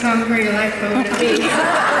theme song for your life, what would it be?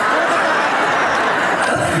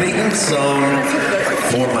 A theme song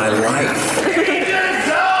for my life. Danger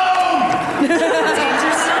Zone!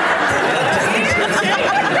 Danger Zone?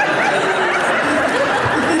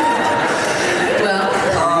 Well,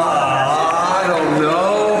 I don't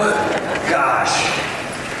know. Gosh.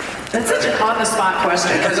 That's such an on-the-spot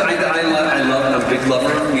question. Because I'm a big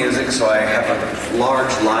lover of music, so I have a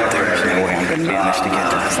large library. There's no way I'm going to manage to get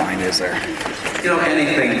to the sign, is there? You know,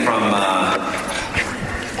 anything from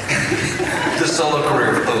the solo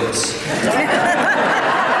career of Oates.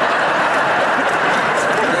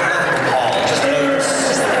 All, just Oates.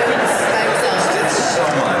 It's so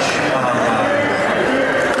much.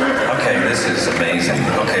 Okay, this is amazing.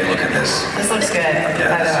 Okay, look at this. this looks good, by the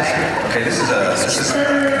way. Okay, this is a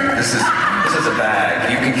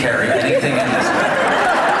bag. You can carry anything in this bag.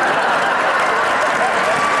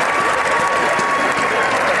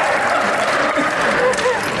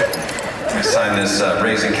 I signed this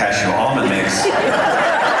Raisin Cashew Almond Mix.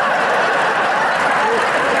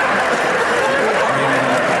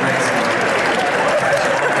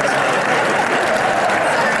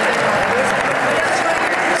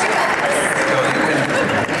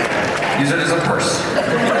 Use it as a purse.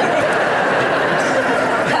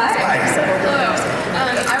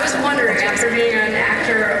 I was wondering, after being an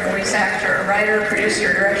actor, a voice actor, a writer,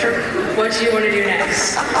 producer, director, what do you want to do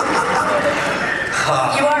next?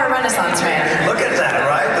 You are a Renaissance man. Look at that,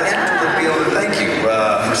 right? That's cool to be able to thank you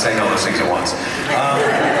for saying all those things at once.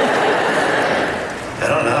 I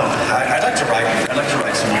don't know. I'd like to write. I'd like to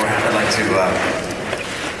write some more. I'd like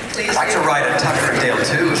to write a Tucker and Dale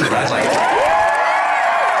too. Is what I'd like to.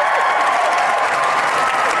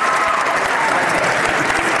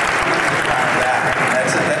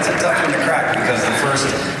 That's a tough one to crack because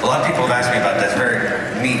a lot of people have asked me about that. It's very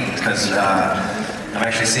neat because I'm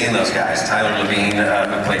actually seeing those guys. Tyler Levine,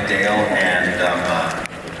 who played Dale, and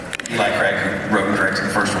Eli Craig, who wrote and directed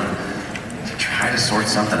the first one, to try to sort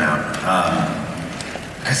something out.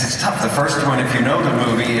 Because it's tough. The first one, if you know the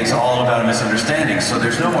movie, it's all about a misunderstanding. So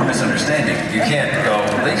there's no more misunderstanding. You can't go,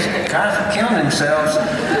 these guys are killing themselves.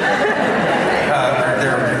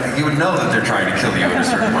 You would know that they're trying to kill you at a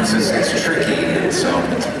certain point. It's tricky. And so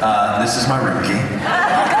this is my room key.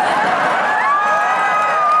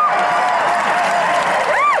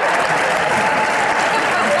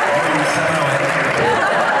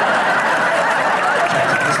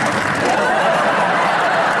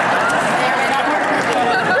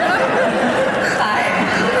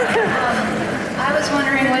 I was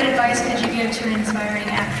wondering, what advice could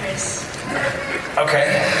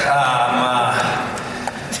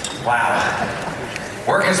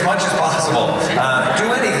as much as possible. Do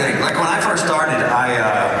anything. Like when I first started,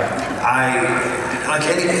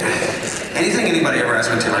 anything anybody ever asked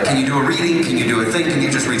me to, like, can you do a reading? Can you do a thing? Can you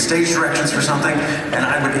just read stage directions for something? And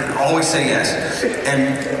I would always say yes.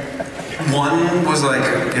 And one was like,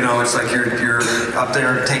 it's like you're up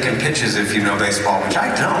there taking pitches if you know baseball, which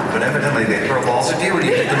I don't, but evidently they throw balls at you and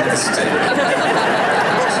you hit them with the stick.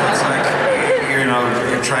 So it's like,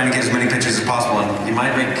 you're trying to get as many pitches as possible, and you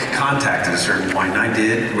might make contact at a certain point. And I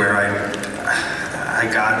did, where I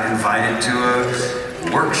got invited to a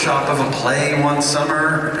workshop of a play one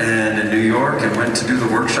summer in New York, and went to do the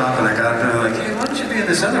workshop, and I got like, hey, why don't you be in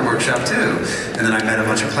this other workshop too? And then I met a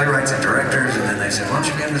bunch of playwrights and directors, and then they said, why don't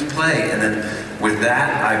you be in this play? And then with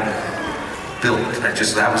that, I built.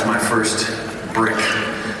 That was my first brick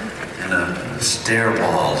in a stair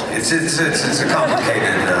wall. It's a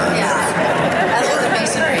complicated. I love the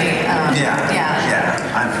masonry.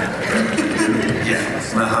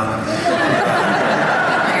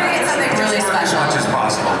 Really special. As much as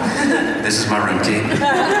possible. This is my room key.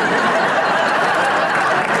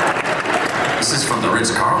 This is from the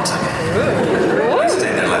Ritz-Carlton. I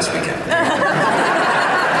stayed there last weekend.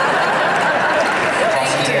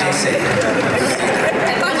 Thank you.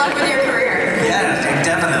 And good luck with your career. Yeah,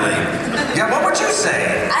 definitely. Yeah, what would you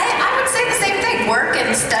say? I would say the same thing. Work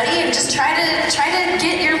and study, and just try to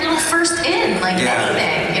get your little first in, like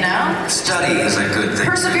anything, Study is a good thing.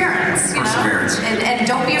 Perseverance, and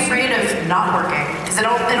don't be afraid of not working, because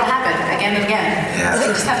it'll happen again and again. Yeah. So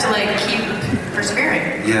you just have to keep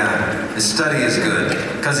persevering. Yeah, the study is good,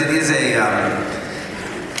 because it is a.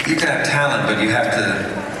 You can have talent, but you have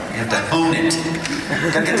to hone it.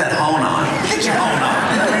 You gotta get that hone on. Get your hone on.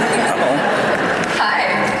 Hi.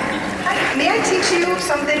 May I teach you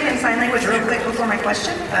something in sign language real quick before my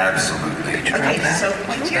question? Absolutely. Okay, so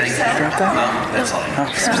point to yourself. No, that's all.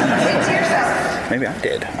 Point to yourself. Maybe I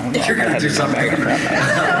did. I don't know. You're gonna do something. So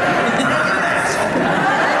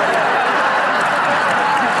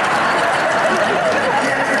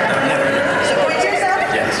point to yourself?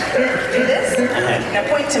 Yes. Do this? Now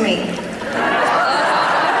point to me.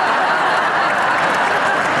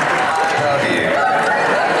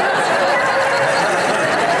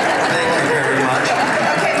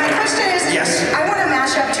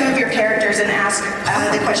 And ask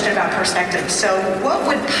the question about perspective. So, what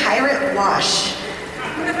would Pirate Wash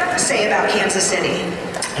say about Kansas City?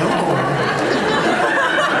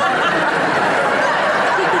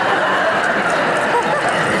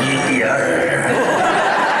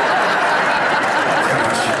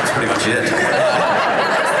 That's pretty much it.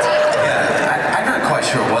 I'm not quite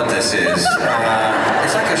sure what this is.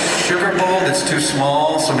 It's like a sugar bowl that's too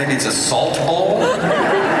small, so maybe it's a salt bowl.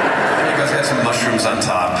 It has some mushrooms on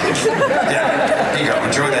top. Yeah, here you go.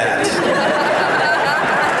 Enjoy that.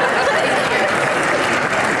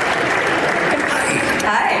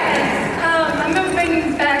 Hi. I'm going to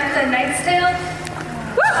bring back The Knight's Tale.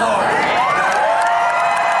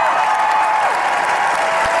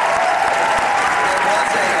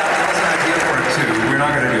 There was an idea for it too. We're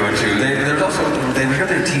not going to do it too. They got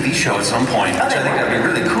their TV show at some point, which I think that'd be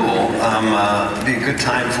really cool. It'd be a good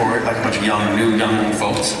time for it, like a bunch of young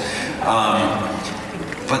folks.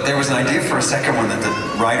 But there was an idea for a second one that the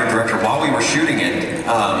writer-director, while we were shooting it,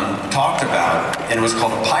 talked about, and it was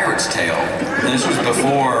called A Pirate's Tale. And this was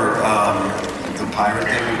before the pirate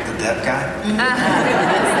thing with the Depp guy.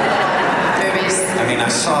 Movies. I mean, I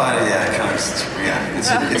saw it,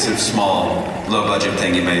 it's a small, low-budget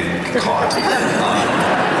thing you may have caught.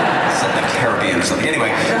 Set in the Caribbean or something. Anyway,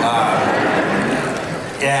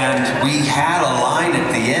 and we had a line at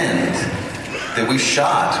the end that we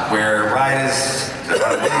shot where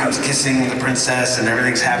William's kissing the princess and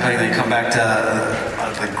everything's happening. They come back to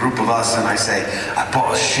the group of us, and I say, I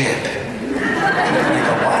bought a ship. And they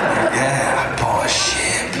go, what? Yeah, I bought a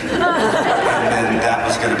ship. And then that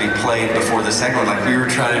was going to be played before the second one. Like we were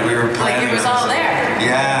planning. Like it was all there.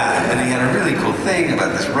 Yeah, and he had a really cool thing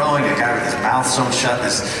about this rowing. A guy with his mouth sewn shut,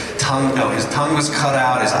 his tongue was cut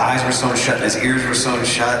out, his eyes were sewn shut, and his ears were sewn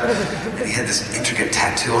shut. And he had this intricate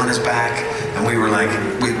tattoo on his back. And we were like,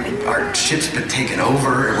 our ship's been taken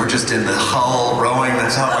over, and we're just in the hull rowing.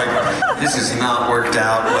 That's how this has not worked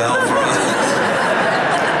out well for us.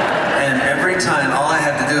 And every time, all I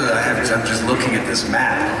had to do, I'm just looking at this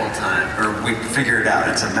map the whole time. Or we figure it out,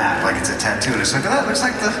 it's a map, like it's a tattoo. And it's like, oh, it looks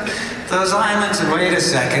like those islands, and wait a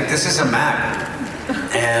second, this is a map.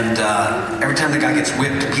 And every time the guy gets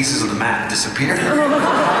whipped, pieces of the map disappear.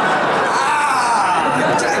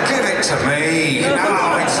 Give it to me.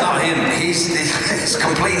 No, it's not him. He's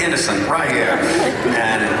complete innocent right here.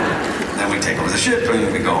 And then we take over the ship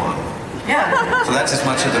and we go on. Yeah. So that's as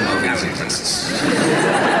much of the movie as exists.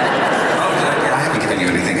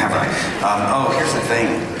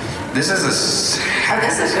 This is a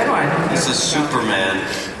good one. This is Superman.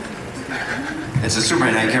 It's a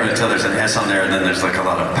Superman. I can't really tell. There's an S on there, and then there's like a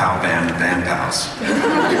lot of band pals. On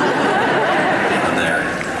there.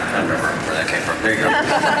 I don't remember where that came from. There you go.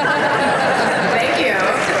 Thank you.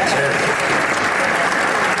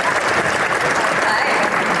 Hi.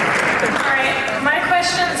 All right. My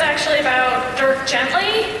question's actually about Dirk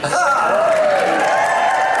Gently. I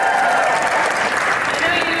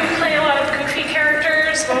know you play a lot of goofy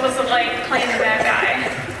characters. What was it like playing the bad guy?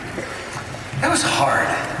 That was hard.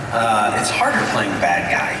 It's harder playing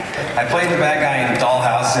bad guy. I played the bad guy in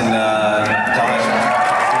Dollhouse and Dollhouse.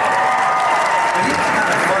 But he was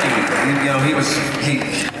kind of funny.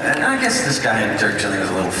 And I guess this guy in Dirk Gently was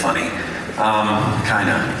a little funny.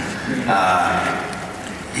 Kinda.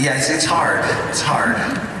 Yeah, it's hard. It's hard.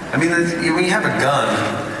 I mean, when you have a gun,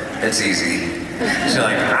 it's easy. So you're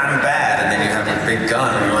like, I'm bad, and then you have a big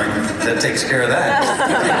gun, and you're like, that takes care of that.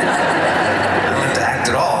 I don't have to act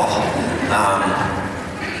at all.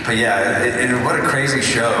 But yeah, what a crazy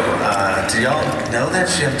show. Do y'all know that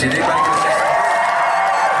show? Did anybody go see it?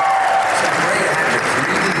 Some great actors,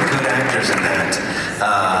 really good actors in that.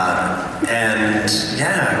 And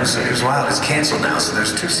yeah, it was wild. It's canceled now, so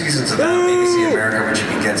there's 2 seasons of that on BBC America, which you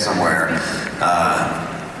can get somewhere.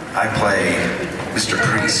 I play Mr.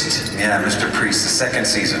 Priest. Yeah, Mr. Priest, the second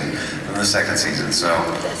season. So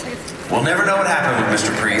we'll never know what happened with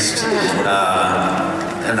Mr. Priest.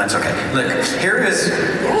 And that's okay. Look, you're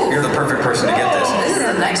the perfect person to get this. This is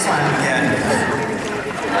the next one. Yeah.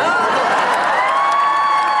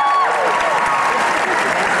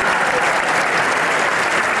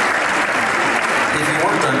 If you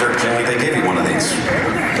worked on Dirk Gently, they gave you one of these.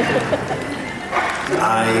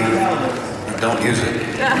 I don't use it.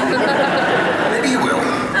 Maybe you will.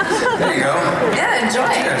 There you go. Yeah,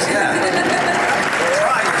 enjoy. Cheers, yeah.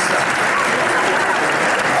 Try yourself.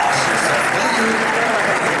 Wash yourself, will you?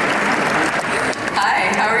 Hi,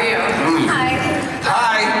 how are you? Hi.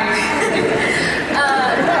 Hi.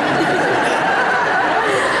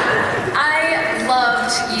 I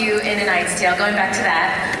loved you in A Knight's Tale. Going back to that.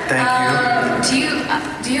 Thank you.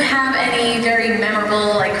 Do you have any very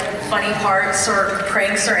memorable, like, funny parts or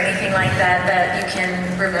pranks or anything like that you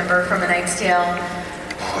can remember from A Knight's Tale?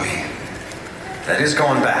 Boy, that is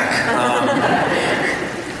going back.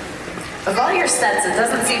 Of all your sets, it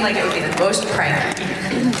doesn't seem like it would be the most pranky.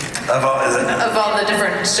 Of all the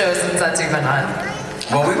different shows and sets you've been on.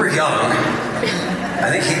 Well, we were young. I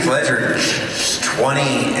think Heath Ledger was 20,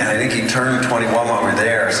 and I think he turned 21 while we were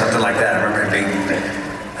there, or something like that. I remember him being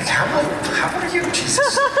like, how old are you?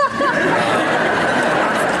 Jesus.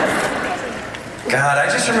 God, I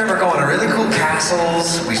just remember going to really cool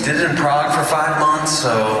castles. We did it in Prague for 5 months,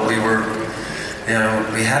 so we were,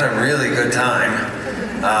 we had a really good time.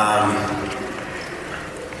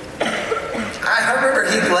 I remember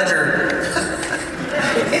Heath Ledger,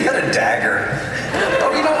 he had a dagger.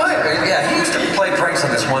 Oh, you know what? Yeah, he used to play pranks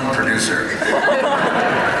on this one producer.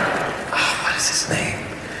 What is his name?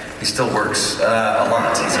 He still works a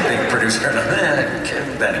lot. He's a big producer.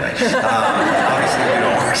 Anyway, obviously we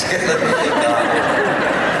don't work together.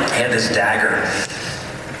 He had this dagger,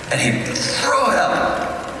 and he'd throw it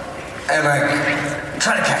up, and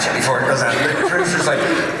try to catch it before it goes out. The producer's like,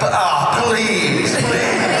 please.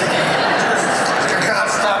 God,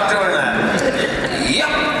 stop doing that. Yep.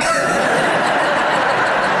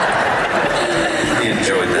 He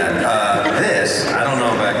enjoyed that. I don't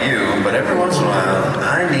know about you, but every once in a while,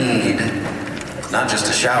 I need not just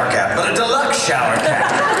a shower cap, but a deluxe shower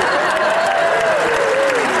cap.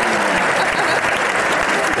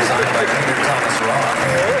 Designed by Peter Thomas Roth.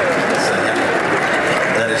 So, yeah,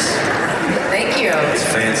 that is... Thank you. It's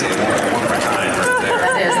fancy, one of a kind right there.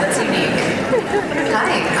 That's unique.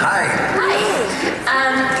 Hi.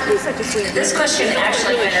 This question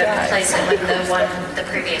actually kind of plays in with the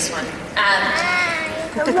previous one.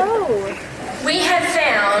 Hello. We have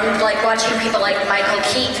found, like watching people like Michael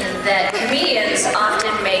Keaton, that comedians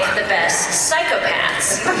often make the best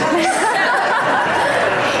psychopaths. So,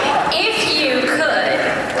 if you could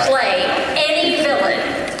play any villain,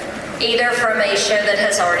 either from a show that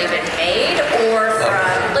has already been made or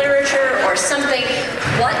from literature or something,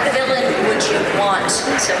 what villain would you want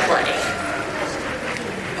to play?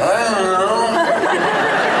 I don't know.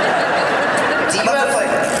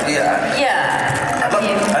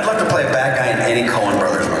 I'd love to play a bad guy in any Coen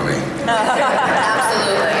Brothers movie.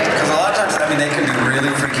 Absolutely. Because a lot of times, they can be really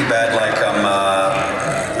freaky bad, like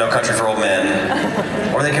No Country for Old Men,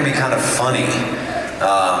 or they can be kind of funny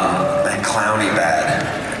and clowny bad,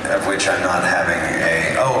 of which I'm not having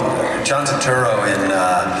John Turturro in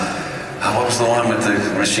what was the one with the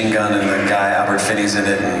machine gun and the guy, Albert Finney's in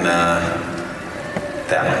it, and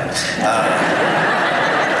that one.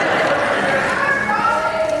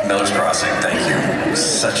 Miller's Crossing, thank you. It was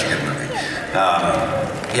such a good movie.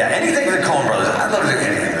 Anything with the Coen Brothers. I love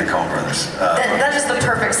anything with the Coen Brothers. That is the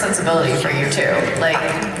perfect sensibility for you too. Like,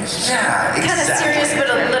 yeah, exactly. Kind of serious, but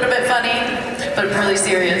a little bit funny, but really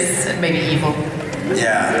serious and maybe evil.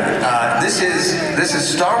 Yeah, this is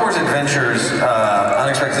Star Wars Adventures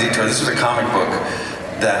Unexpected Detour. This was a comic book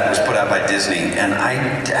that was put out by Disney, and I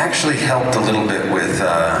actually helped a little bit with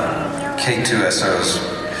K2SO's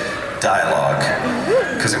dialogue,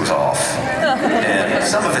 because it was off. And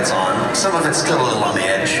some of it's on, some of it's still a little on the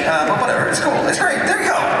edge, but whatever, it's cool, it's great, there you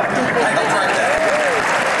go. I helped write that.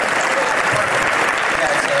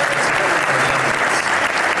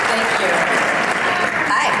 Thank you.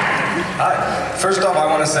 Hi. Hi. First off, I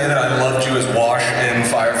want to say that I loved you as Wash in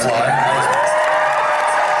Firefly.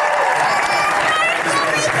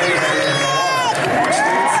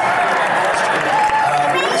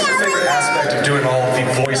 What's your favorite aspect of doing all the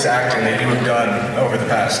voice acting that you have done over the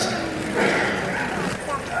past?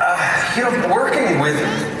 Working with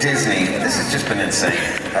Disney, this has just been insane.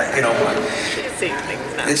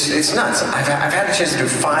 It's nuts. I've had a chance to do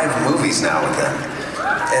 5 movies now with them.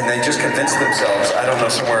 And they just convinced themselves, I don't know,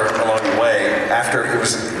 somewhere along the way, after it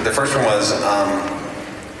was, the first one was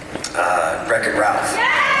Wreck-It Ralph.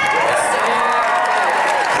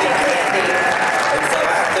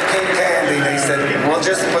 After King Candy, they said, we'll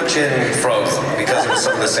just put you in Frozen, because it was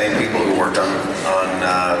some of the same people who worked on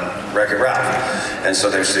Wreck-It Ralph. And so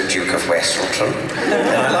there's the Duke of Weselton.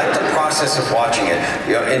 And I like the process of watching it.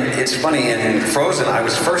 And it's funny, in Frozen, I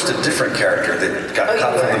was first a different character that got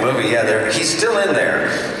cut from the movie. Yeah, he's still in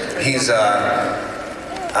there. He was a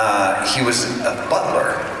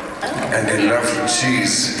butler, and he loved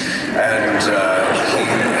cheese, and he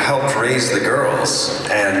helped raise the girls,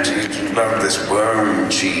 and he loved this worm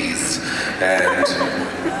cheese, and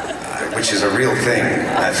which is a real thing.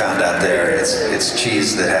 I found out there. It's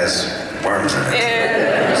cheese that has worms in it.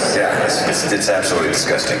 Yeah, it's absolutely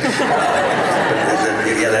disgusting.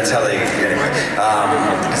 Yeah, that's how they, anyway.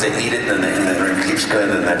 Because they eat it and then it keeps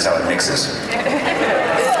going, and that's how it mixes.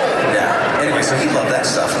 Yeah, anyway, so he loved that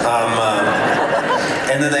stuff.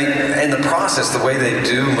 And then in the process, the way they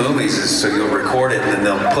do movies is so you'll record it and then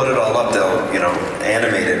they'll put it all up, they'll,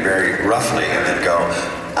 animate it very roughly and then go,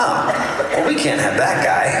 well, we can't have that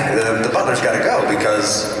guy. The butler's got to go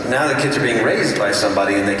because now the kids are being raised by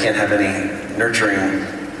somebody and they can't have any nurturing,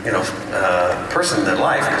 person in their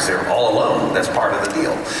life because they're all alone. That's part of the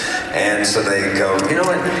deal. And so they go, you know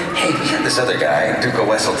what? Hey, we have this other guy, Duke of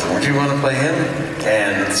Weselton. Would you want to play him?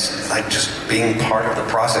 And it's like just being part of the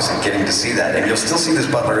process and getting to see that. And you'll still see this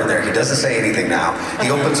butler in there. He doesn't say anything now. He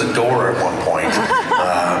opens a door at one point.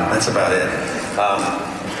 That's about it.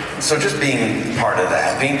 So just being part of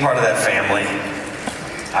that family.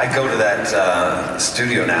 I go to that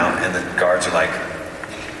studio now, and the guards are like,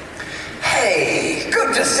 "Hey,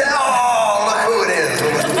 good to see. Oh, look who it is!"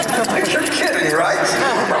 Like, you're kidding, right? Oh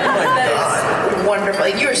my God! Is wonderful.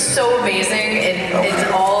 You are so amazing in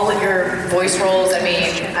all your voice roles. I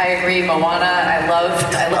mean, I agree. Moana, I love.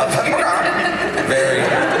 Very.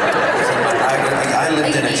 I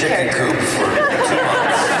lived in a chicken coop for 2 months.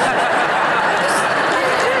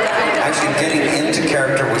 Actually, getting into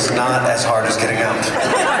character was not as hard as getting out. It's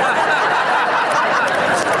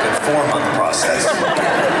like a 4-month process.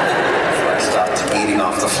 Before I stopped eating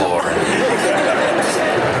off the floor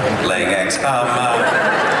and laying eggs.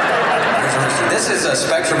 This is a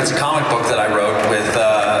Spectrum. It's a comic book that I wrote with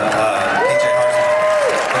PJ Hartman.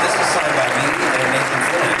 But this is signed by me and Nathan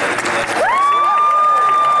Fillion.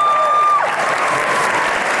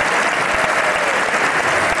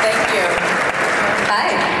 Thank you. Hi.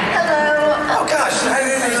 Hello. Oh gosh, I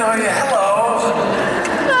didn't know you. Hello.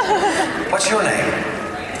 What's your name?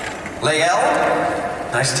 Lael?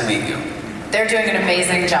 Nice to meet you. They're doing an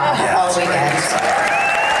amazing job all weekend.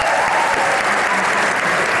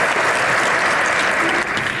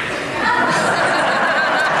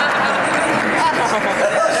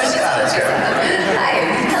 Hi.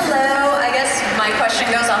 Hello. I guess my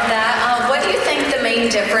question goes off that. What do you think the main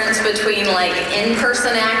difference between like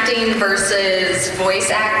in-person acting versus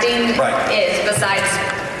voice acting is, besides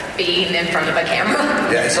being in front of a camera?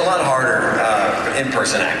 Yeah, it's a lot harder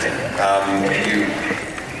in-person acting.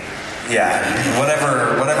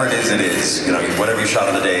 Whatever it is, it is. Whatever you shot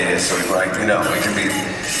on the day, it is. So it can be.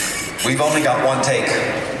 We've only got one take.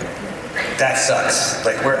 That sucks.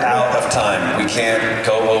 Like, we're out of time. We can't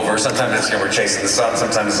go over. Sometimes we're chasing the sun.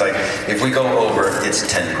 Sometimes it's like, if we go over, it's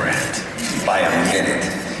 $10,000 by a minute.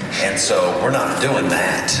 And so we're not doing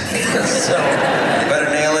that. So you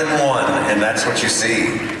better nail it in one, and that's what you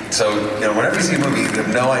see. So, whenever you see a movie, you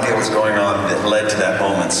have no idea what's going on that led to that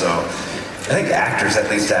moment. So I think actors, at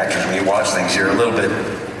least actors, when you watch things, you're a little bit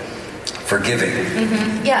forgiving.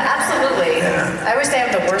 Mm-hmm. Yeah, absolutely. Yeah. I always say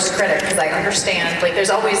I'm the worst critic because I understand, there's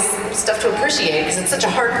always stuff to appreciate because it's such a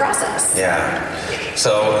hard process. Yeah.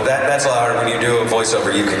 So that's a lot harder. When you do a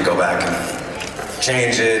voiceover, you can go back and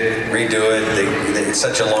change it, redo it. It's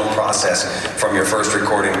such a long process from your first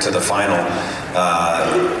recording to the final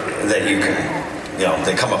that you can,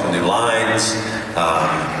 they come up with new lines.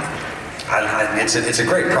 It's a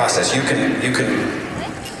great process. You can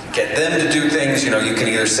get them to do things. You can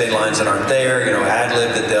either say lines that aren't there,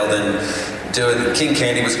 ad-lib that they'll then do it. King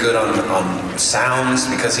Candy was good on sounds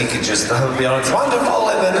because he could just it's wonderful,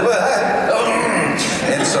 and then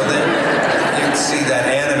and so then you'd see that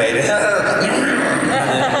animated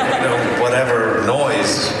whatever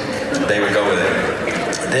noise they would go with it.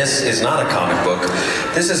 This is not a comic book.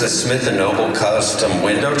 This is a Smith & Noble custom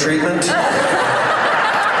window treatment. I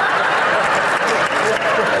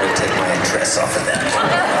would take my dress off of that.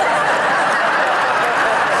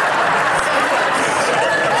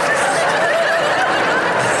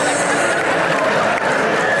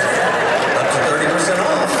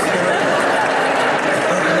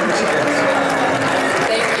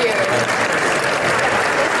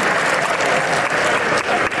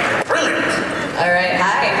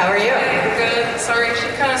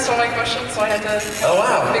 So I had to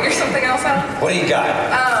figure something else out. What do you got?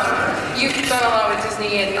 You've done a lot with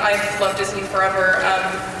Disney, and I've loved Disney forever.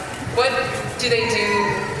 What do they do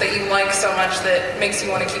that you like so much that makes you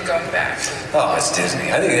want to keep going back? Oh, it's Disney.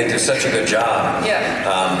 I think they do such a good job.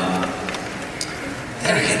 Yeah.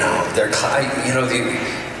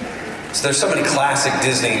 There's so many classic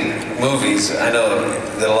Disney movies. I know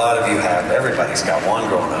that a lot of you have. Everybody's got one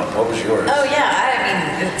growing up. What was yours? Oh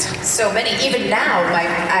yeah, it's so many. Even now,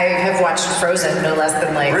 I have watched Frozen no less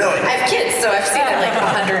than Really? I have kids, so I've seen it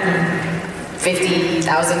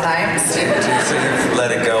 150,000 times. So you've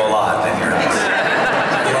let it go a lot in your house.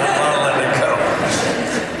 You don't want to let it go.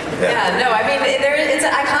 Yeah, no, it's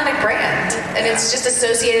an iconic brand, and it's just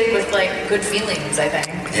associated with good feelings, I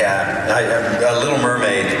think. Yeah, a Little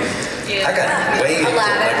Mermaid. Yeah. I got way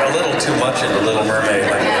a little too much into Little Mermaid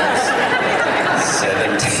when I was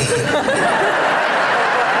 17.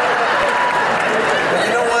 Well,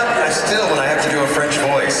 you know what? When I have to do a French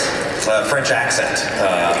voice, French accent,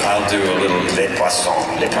 I'll do a little Les Poissons.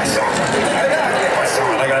 Les Poissons. Les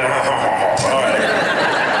Poissons. All right.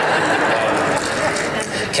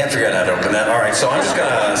 Can't figure out how to open that. All right, so I'm just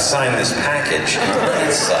gonna sign this package.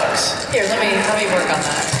 It sucks. Here, let me work on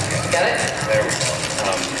that. Got it? There we go.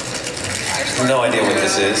 I have no idea what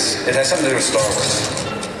this is. It has something to do with Star Wars.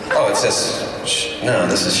 Oh, it says no.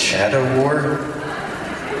 This is Shadow War.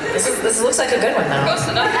 This looks like a good one though. Close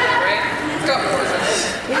enough, right? It's got more than this.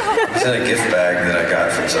 It's in a gift bag that I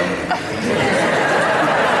got from someone.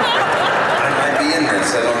 I might be in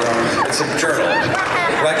this. I don't know. It's a journal.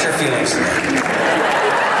 Write your feelings in there.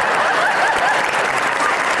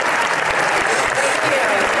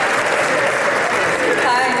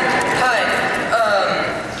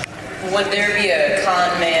 Would there be a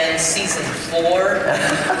Con Man season 4? We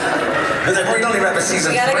don't even have a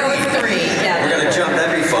season 3. We gotta go with 3. Yeah. We're gonna jump.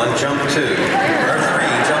 That'd be fun. Jump 2 or 3.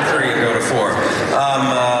 Jump 3 and go to 4.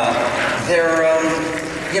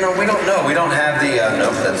 We don't know. We don't have the.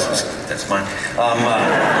 No, that's mine.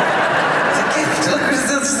 It's a gift. Look,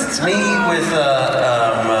 it's me with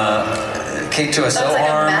K2SO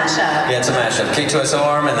arm. Mashup. Yeah, it's a mashup. K2SO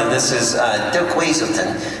arm, and then this is Duke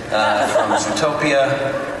Weaselton from Zootopia.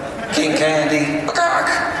 King Candy,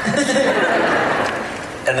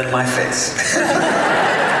 and then my face.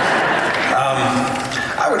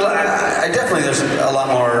 I definitely, there's a lot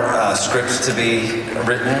more scripts to be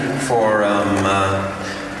written for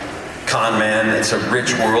Con Man. It's a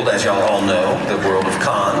rich world, as y'all all know, the world of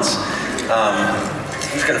cons. I'm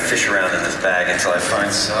just gonna fish around in this bag until I find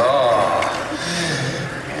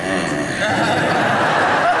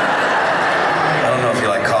I don't know if you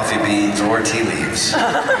like coffee beans or tea leaves.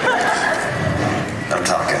 I'm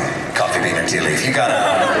talking coffee bean or tea leaf. You got a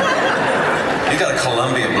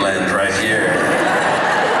Columbia blend right here.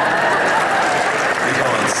 You're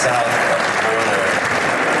going south up the border,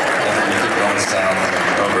 and then you keep going south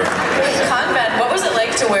over. Con Man, what was it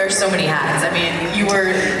like to wear so many hats? You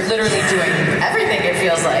were literally doing everything. It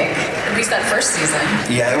feels like, at least that first season.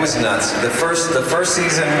 Yeah, it was nuts. The first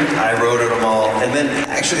season, I wrote them all, and then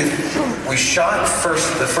actually we shot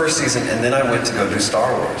the first season, and then I went to go do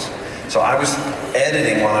Star Wars. So I was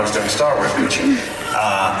editing while I was doing Star Wars, which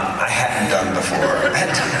I hadn't done before. I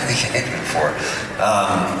hadn't done anything before.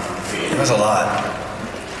 It was a lot.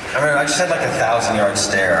 I remember I just had like a 1,000-yard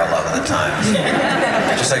stare a lot of the time.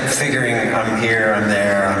 Just like figuring I'm here, I'm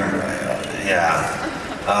there,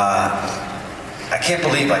 I can't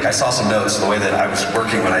believe, like, I saw some notes the way that I was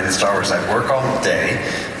working when I did Star Wars. I'd work all day,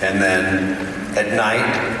 and then at night,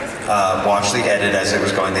 watch the edit as it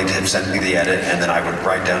was going. They'd send me the edit, and then I would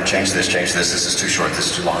write down, change this, this is too short,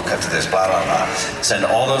 this is too long, cut to this, blah, blah, blah. Send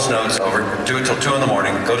all those notes over, do it till 2 in the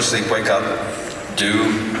morning, go to sleep, wake up,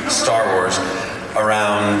 do Star Wars.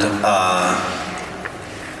 Around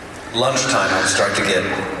lunchtime, I would start to get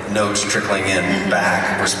notes trickling in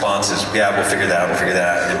back, responses. Yeah, we'll figure that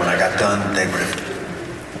out. And when I got done, they would have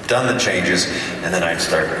done the changes, and then I'd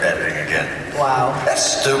start editing again. Wow. That's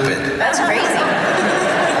stupid. That's crazy.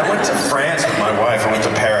 I went to France with my wife. I went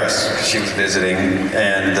to Paris because she was visiting,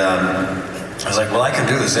 and I was like, well, I can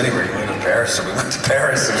do this anywhere. You went to Paris, so we went to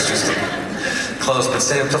Paris. It was just close, but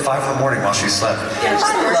stayed up till 5 in the morning while she slept. Yeah,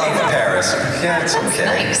 I love Paris. Yeah, it's okay.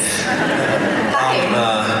 Nice. Hi.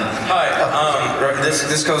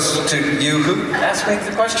 This goes to you. Who asked me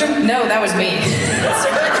the question? No, that was me. You're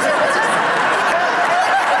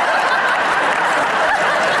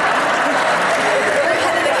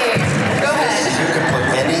ahead of the game. Go ahead. You can put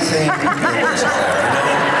anything in this player.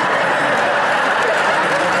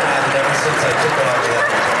 Ever since I took it off that.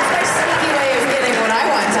 That's my sneaky way of getting what I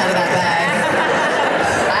want out of that bag.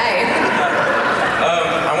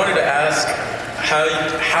 I wanted to ask,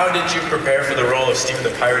 how did you prepare for the role of Stephen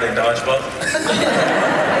the Pirate in Dodgeball?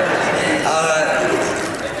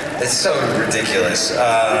 It's so ridiculous.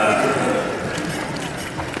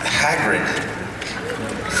 Hagrid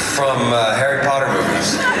from Harry Potter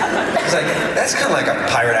movies. It's like, that's kind of like a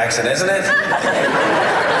pirate accent, isn't it?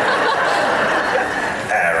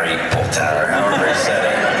 Harry Potter, however he said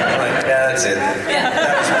it. I'm like, yeah, that's it. That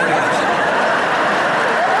was pretty much it.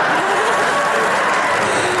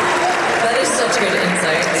 That is such good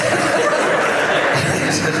insight.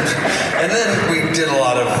 And then we did a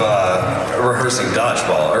lot of rehearsing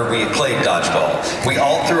dodgeball, or we played dodgeball. We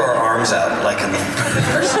all threw our arms out, like in the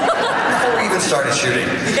before we even started shooting.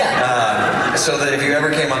 So that if you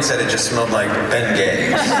ever came on set, it just smelled like Ben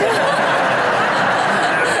Gay.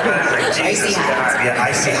 Icy hot. Yeah,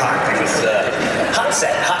 icy hot. It was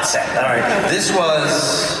hot set. All right. This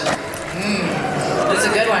was. That's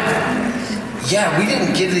a good one. Yeah, we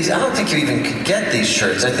didn't give these. I don't think you even could get these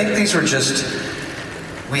shirts. I think these were just.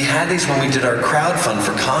 We had these when we did our crowdfund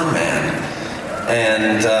for Con Man.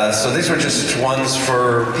 And so these were just ones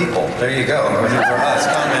for people. There you go. For us,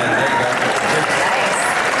 Con Man, there you go. Nice.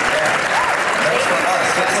 That's for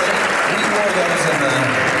us. We wore those in the...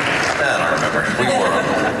 I don't remember. We wore them.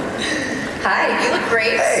 Hi, you look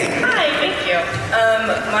great. Hey. Hi, thank you.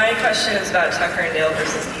 My question is about Tucker and Dale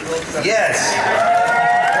versus Evil. Yes.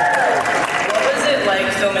 What was it like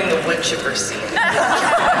filming the wood chipper scene?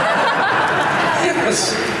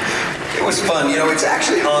 It was fun. You know, it's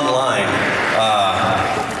actually online.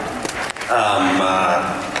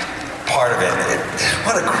 Part of it.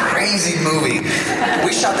 What a crazy movie.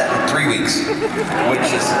 We shot that in 3 weeks,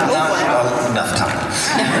 which is not enough time.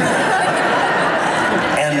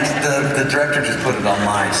 And the director just put it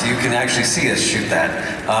online, so you can actually see us shoot that.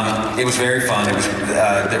 It was very fun. It was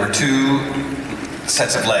there were 2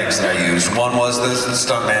 sets of legs that I used. One was the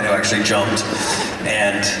stuntman who actually jumped,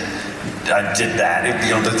 and I did that.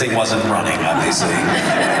 The thing wasn't running, obviously.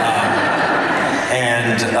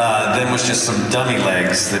 And then was just some dummy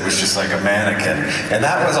legs that was just like a mannequin. And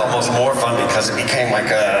that was almost more fun because it became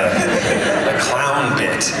like a clown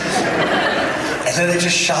bit. And then they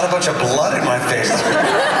just shot a bunch of blood in my face.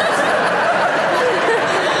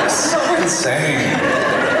 It's so insane.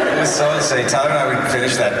 It was so insane. Tyler and I would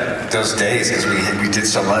finish those days because we did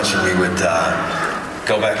so much, and we would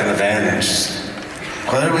go back in the van and just,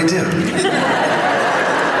 what did we do?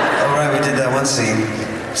 All right, we did that one scene.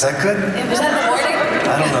 Was that good? Was that in the morning?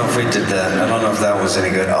 I don't know if we did that. I don't know if that was any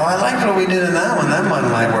good. Oh, I liked what we did in that one. That one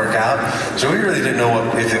might work out. So we really didn't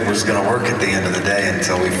know if it was going to work at the end of the day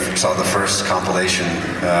until we saw the first compilation,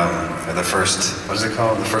 or the first, what is it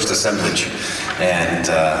called? The first assemblage. And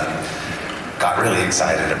got really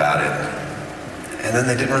excited about it. And then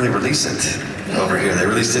they didn't really release it over here. They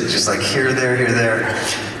released it just like here, there.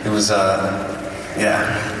 It was, yeah.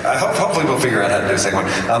 Hopefully we'll figure out how to do a second one.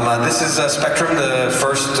 This is Spectrum, the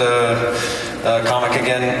first comic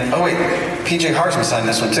again. Oh wait, PJ Harsman signed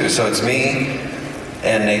this one too. So it's me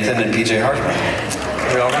and Nathan and PJ Harsman.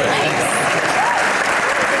 We all good. Nice.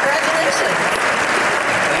 Congratulations.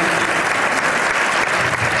 Thank you.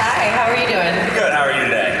 Hi, how are you doing? Good, how are you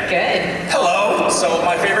today? Good. Hello. So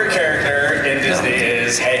my favorite character in Disney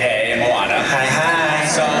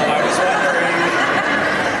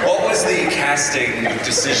casting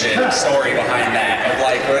decision story behind that? Of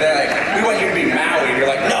like, where they're like, we want you to be Maui, and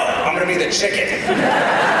you're like, no, I'm gonna be the chicken.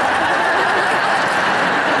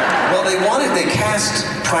 Well, they cast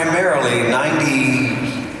primarily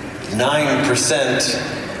 99%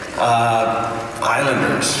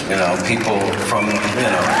 Islanders, people from,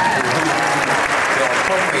 appropriate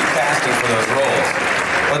casting for those roles.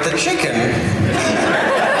 But the chicken,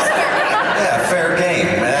 yeah, fair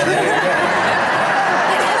game, man. There you go.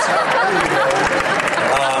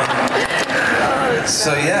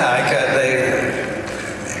 So yeah,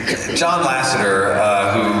 John Lasseter,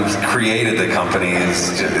 who created the company,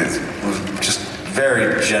 was just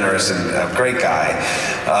very generous and a great guy.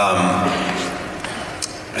 I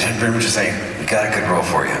remember just saying, we got a good role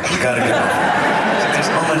for you. We got a good role for you. There's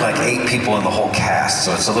only like 8 people in the whole cast,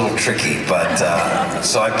 so it's a little tricky. But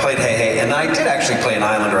so I played Hey Hey, and I did actually play an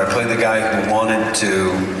Islander. I played the guy who wanted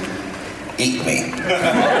to eat me. There's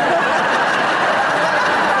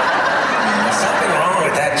something wrong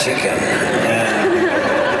with that chicken.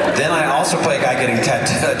 And then I also play a guy getting a tattoo.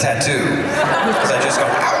 Because I just go,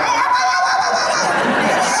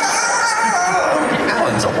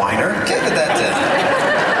 Alan's a whiner. Get that in.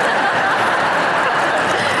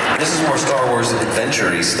 This is more Star Wars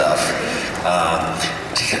adventure-y stuff.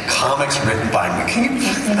 Comics written by me.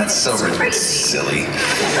 That's so written. It's silly.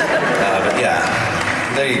 But yeah,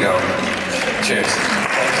 there you go. Cheers.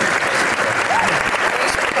 Thank you.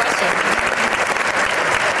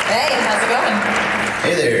 Hey, how's it going?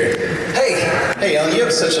 Hey there. Hey. Hey, Alan, you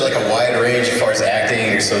have such a wide range as far as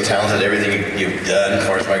acting. You're so talented. Everything you've done, as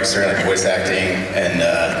far as my concern, like voice acting and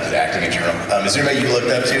acting in general. Is there anybody you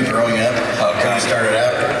looked up to growing up? When you started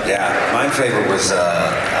out? Yeah, my favorite was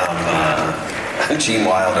Gene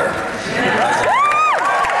Wilder. I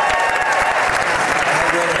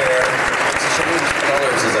had red hair. It's a shame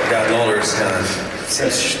colors as I've gotten older. It's kind of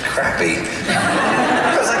seems crappy.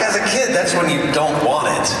 Because as a kid, that's when you don't want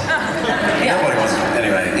it. Nobody wants it.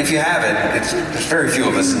 Anyway, if you have it, there's very few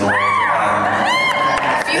of us in the world.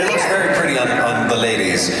 It looks very pretty on the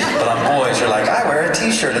ladies, but on boys, you're like, I wear a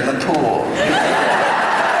t-shirt in the pool.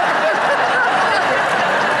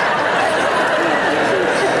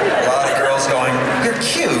 A lot of girls going, you're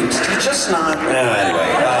cute, you're just not... No, anyway.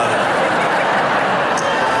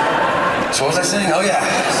 So what was I saying? Oh, yeah.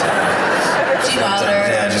 Gene Wilder.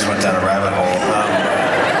 I just went down a rabbit hole.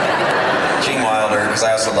 Gene Wilder, because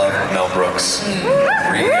I also love Mel Brooks.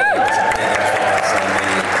 Really big influence on me.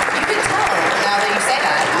 You can tell now that you say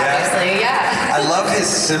that, obviously, yeah. I love his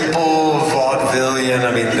simple vaudevillian.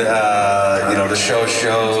 I mean, the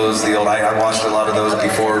shows, the old. I watched a lot of those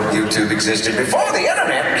before YouTube existed, before the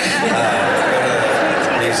internet. Go to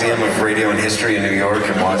the Museum of Radio and History in New York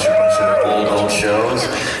and watch a bunch of old shows.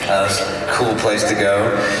 It's a cool place to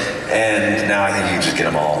go. And now I think you can just get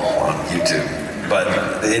them all on YouTube. But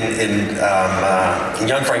in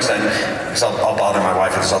Young Frankenstein, because I'll bother my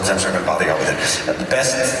wife with this all the time, so I'm going to bother you all with it. The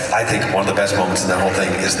best, I think, one of the best moments in that whole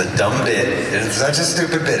thing is the dumb bit. It's such a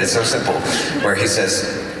stupid bit. It's so simple. Where he says,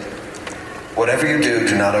 whatever you do,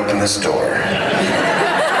 do not open this door.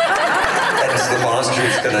 And it's the monster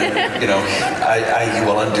who's going to, you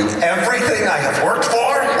will undo everything I have worked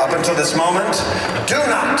for up until this moment. Do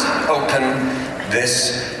not open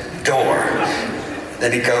this door.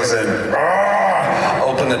 Then he goes in,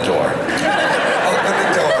 open the door. Open the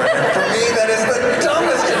door. And for me, that is the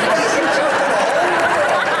dumbest amazing joke in the whole world.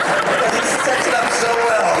 He sets it up so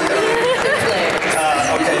well.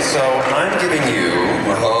 Okay, so I'm giving you,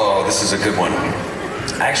 this is a good one.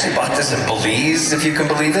 I actually bought this in Belize, if you can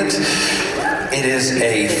believe it. It is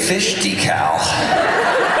a fish decal.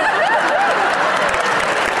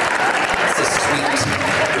 It's a sweet,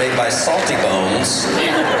 made by Salty Bones.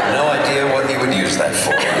 No idea what he would use that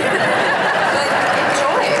for.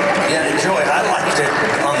 Enjoy. I liked it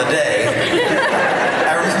on the day.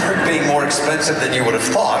 I remember it being more expensive than you would have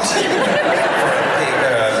thought for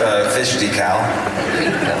a fish decal.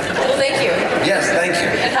 Well, thank you. Yes, thank you.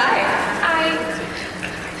 And hi.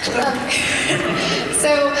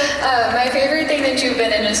 So, my favorite thing that you've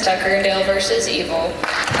been in is Tucker and Dale versus Evil.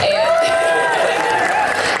 And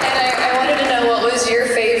I wanted to know what was your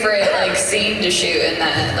favorite scene to shoot in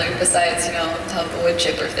that, besides how the wood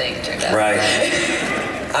chipper thing turned out. Right.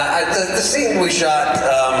 The scene we shot,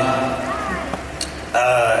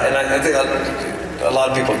 and I think a lot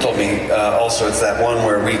of people told me also it's that one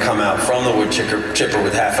where we come out from the wood chipper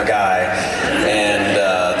with half a guy, and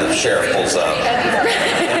the sheriff pulls up.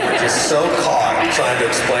 And we're just so caught trying to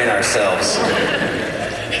explain ourselves.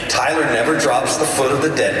 Tyler never drops the foot of the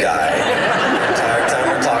dead guy. The entire time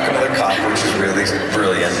we're talking to the cop, which is really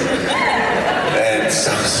brilliant. And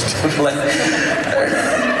so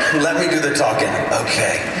let me do the talking.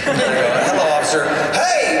 Okay. And I go, hello, officer.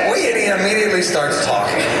 Hey, wait, and he immediately starts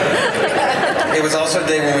talking. It was also a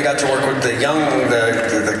day when we got to work with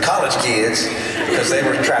the college kids because they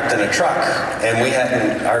were trapped in a truck, and we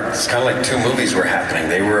hadn't. It's kind of like two movies were happening.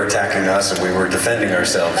 They were attacking us, and we were defending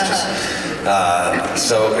ourselves.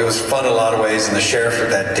 So it was fun in a lot of ways. And the sheriff with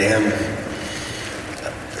that damn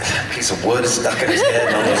piece of wood stuck in his head,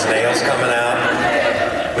 and all those nails coming out.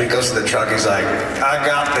 When he goes to the truck, he's like, "I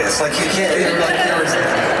got this." Like you can't.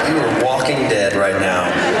 You were walking dead right now.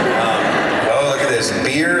 Oh, look at this.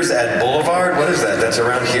 Beers at Boulevard? What is that? That's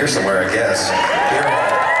around here somewhere, I guess. Beer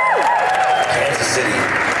Hall. Kansas City.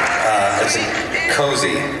 It's a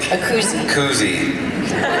cozy. A koozie. Koozie.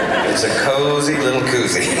 It's a cozy little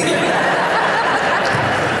koozie.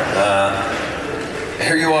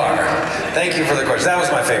 Here you are. Thank you for the question. That was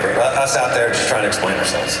my favorite. Us out there just trying to explain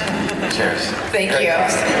ourselves. Cheers. Thank you.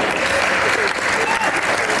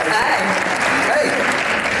 Hi.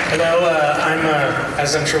 Hello, I'm,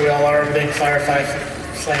 as I'm sure we all are, a big firefighter.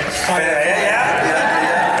 So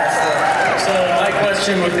my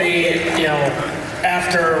question would be,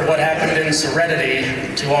 after what happened in Serenity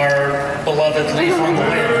to our beloved Leaf on the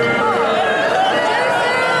Wind.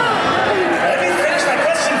 Let me finish my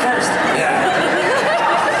question first.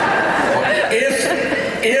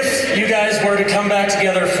 If you guys were to come back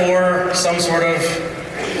together for some sort of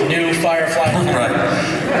new Firefly film,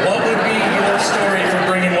 what would be your story for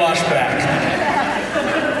bringing Wash back?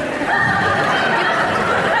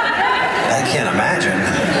 I can't imagine.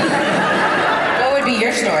 What would be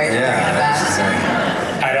your story for bringing it back?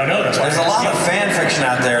 I don't know. There's a lot of fan fiction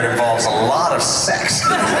out there that involves a lot of sex. So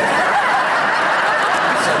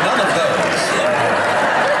none of those.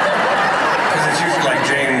 Because it's usually like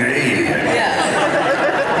Jane Lee. Yeah.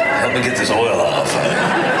 Help me get this oil off.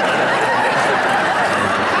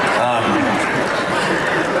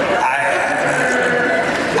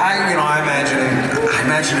 I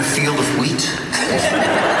imagine a field of wheat.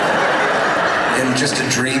 And just a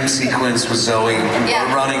dream sequence with Zoe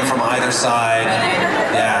running from either side.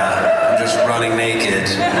 Just running naked.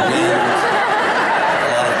 A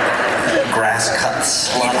lot of grass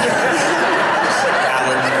cuts. A lot of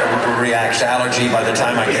allergy by the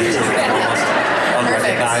time I get to it. Almost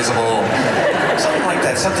unrecognizable. Something like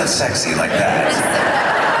that. Something sexy like that.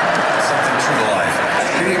 Something true to life.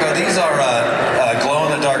 Here you go. These are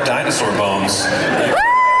glow-in-the-dark dinosaur bones.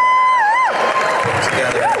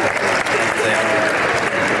 Together.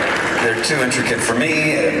 They're too intricate for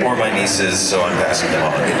me or my nieces, so I'm passing them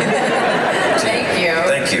on. Thank you.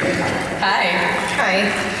 Thank you. Hi.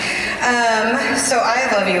 So I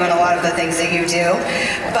love you in a lot of the things that you do,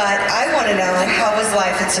 but I want to know, how was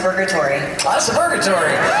life at Suburgatory?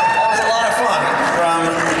 Suburgatory. That was a lot of fun.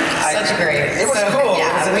 Such a great. It was cool.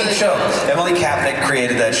 It was a neat show. Emily Kapnick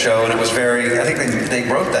created that show, and it was very. I think they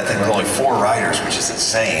wrote that thing with only 4 writers, which is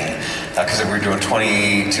insane, because we were doing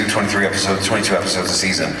 22 episodes a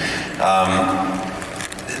season.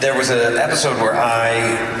 There was an episode where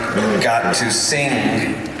I got to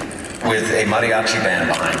sing with a mariachi band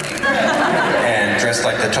behind me, and dressed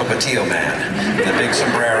like the Topetio Man, the big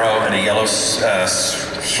sombrero and a yellow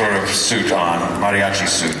sort of suit on, mariachi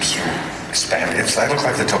suit. Spanish. I look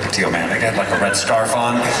like the Topetio Man. I got like a red scarf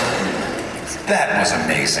on. That was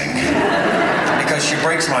amazing. Because she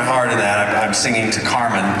breaks my heart in that. I'm singing to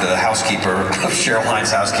Carmen, the housekeeper, Cheryl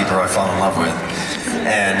Hines' housekeeper I fell in love with.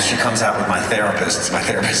 And she comes out with my therapist. My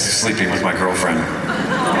therapist is sleeping with my girlfriend.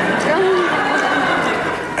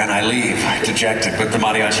 And I leave, dejected, but the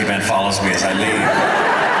mariachi band follows me as I leave.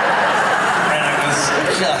 And it was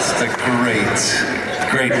just a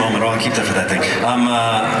great moment. Oh, I'll keep that for that thing.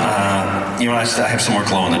 I have some more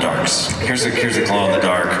glow-in-the-darks. Here's a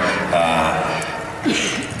glow-in-the-dark.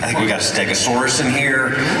 I think we got a Stegosaurus in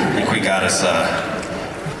here. I think we got us.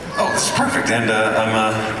 This is perfect. And I'm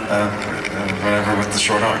whatever with the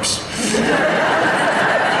short arms.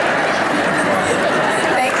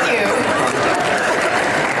 Thank you.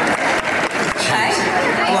 Hi.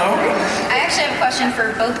 Hello. I actually have a question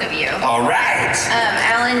for both of you. All right.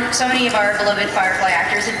 Alan, so many of our beloved Firefly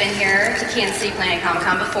actors have been here to Kansas City Planet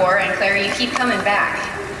Comic-Con before, and Claire, you keep coming back.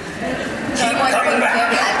 So I'm wondering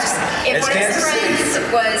if one of his friends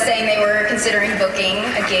was saying they were considering booking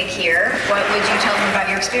a gig here, what would you tell them about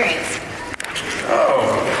your experience?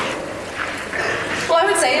 Well, I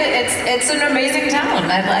would say it's an amazing town.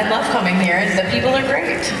 I love coming here, and the people are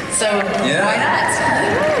great. So why not?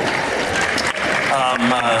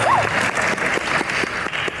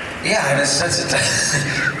 In a sense,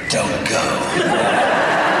 don't go.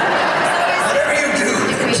 Whatever you do,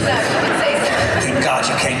 thank God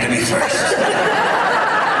you came to me first.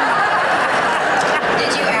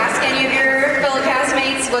 Did you ask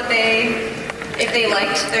if they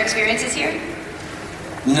liked their experiences here?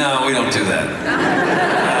 No, we don't do that.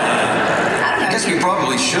 I guess we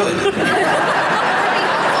probably should. We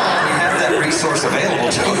have that resource available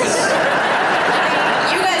to us.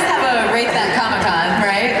 You guys have a Rate That Comic-Con,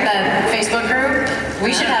 right? That Facebook group?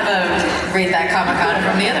 We should have a Rate That Comic-Con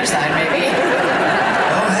from the other side, maybe.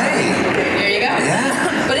 Oh, hey. There you go. Yeah.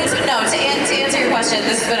 But to answer your question,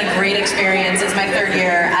 this has been a great experience. It's my 3rd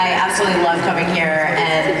year. I absolutely love coming here,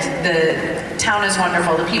 and the town is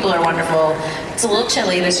wonderful. The people are wonderful. It's a little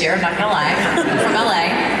chilly this year, I'm not gonna lie. I'm from LA,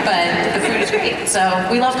 but the food is great, so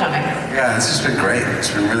we love coming. Yeah, this has been great. It's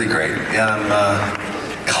been really great.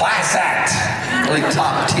 Class act. Really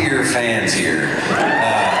top tier fans here.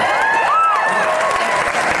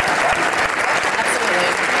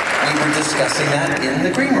 We were discussing that in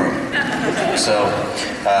the green room. So,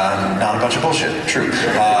 not a bunch of bullshit. True.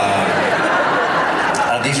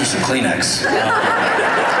 These are some Kleenex. We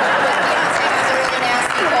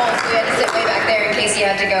had to sit way back there in case you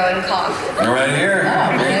had to go and cough. Right here.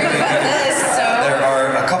 Oh, there you go. There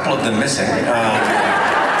are a couple of them missing. I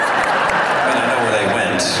know where they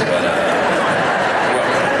went, but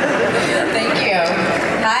Thank you.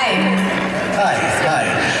 Hi. Hi.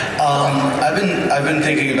 I've been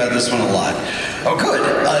thinking about this one a lot. Oh, good.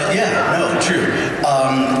 Yeah, no, true.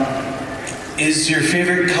 Is your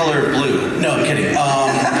favorite color blue? No, I'm kidding.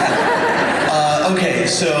 Okay,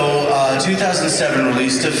 so 2007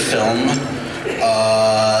 released a film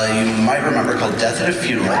you might remember called Death at a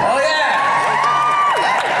Funeral. Oh, yeah!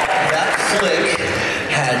 That flick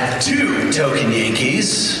had 2 token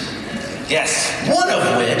Yankees. Yes. One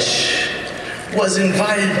of which was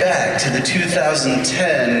invited back to the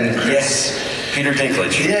 2010. Yes. Peter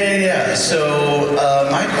Dinklage. Yeah. So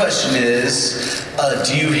my question is,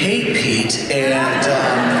 do you hate Pete? And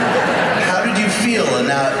how did you feel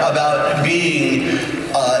about being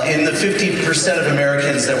in the 50% of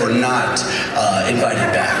Americans that were not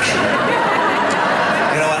invited back?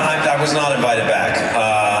 You know what? I was not invited back.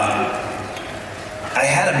 I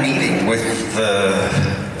had a meeting with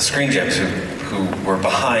the Screen Gems who were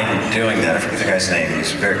behind doing that. I forget the guy's name.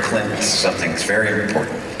 He's very Clint something. It's very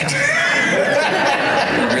important.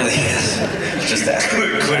 It really is. Just that.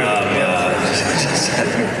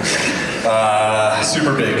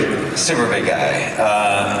 Super big. Super big guy.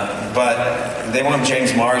 But they wanted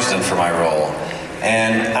James Marsden for my role.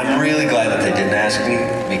 And I'm really glad that they didn't ask me,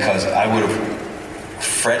 because I would have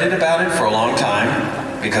fretted about it for a long time,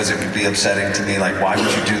 because it would be upsetting to me, like, why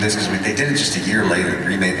would you do this? Because they did it just a year later,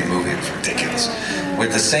 remade the movie. It was ridiculous.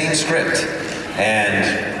 With the same script. And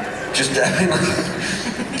just,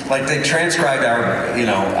 like they transcribed our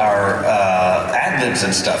ad-libs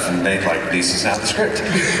and stuff and made like, this is not the script.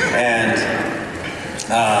 And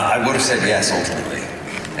I would have said yes ultimately.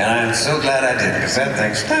 And I'm so glad I did, because that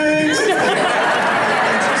thanks.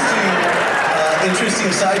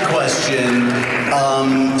 Interesting side question.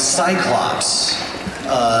 Cyclops,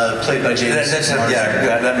 played by James Marsden.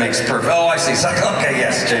 That makes perfect. Oh, I see. Okay,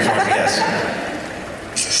 yes, James Marsden, yes.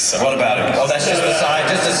 What about him? Oh, that's just a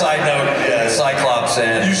side note. Yeah. Cyclops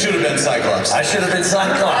and... You should have been Cyclops. I should have been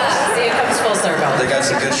Cyclops. See, it comes full circle. They got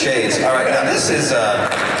some good shades. All right, now this is...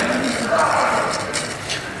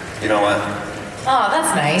 you know what? Oh,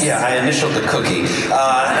 that's nice. Yeah, I initialed the cookie.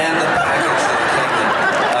 And the package that came in.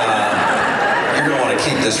 You're going to want to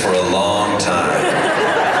keep this for a long time.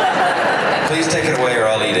 Please take it away or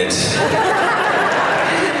I'll eat it.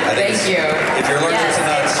 Thank you. If you're allergic to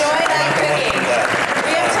nuts... Enjoy that cookie.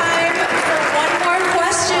 We have time for one more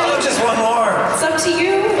question. Oh, just one more. It's up to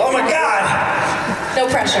you. Oh my God. No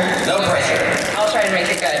pressure. No pressure. I'll try to make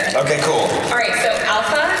it good. Okay, cool. All right, so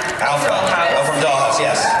Alpha. Oh, from Dollhouse,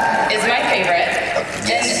 yes. Is my favorite.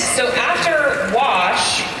 Yes. And so after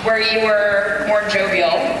Wash, where you were more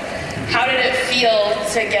jovial, how did it feel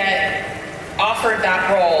to get offered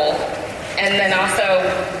that role? And then also,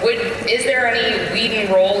 is there any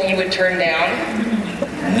Whedon role you would turn down?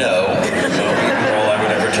 No Whedon role I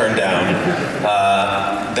would ever turn down.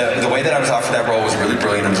 The way that I was offered that role was really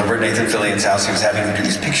brilliant. I was over at Nathan Fillion's house. He was having him do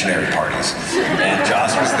these Pictionary parties. And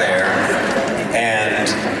Joss was there. And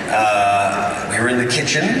we were in the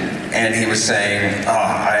kitchen, and he was saying,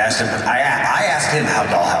 I asked him how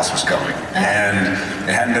Dollhouse was going. And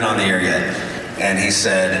it hadn't been on the air yet. And he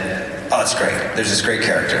said, oh, it's great. There's this great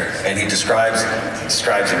character. And he describes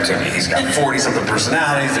him to me. He's got 40-something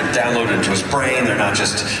personalities. They're downloaded into his brain. They're not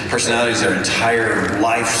just personalities. They're entire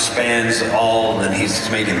lifespans all. And he's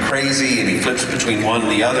made him crazy. And he flips between one and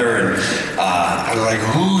the other. And I was like,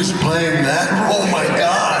 who's playing that? Oh, my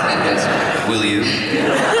God. And he goes, will you?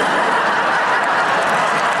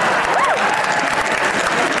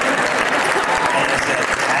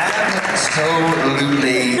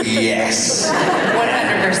 Absolutely yes.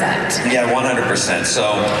 100%. Yeah, 100%.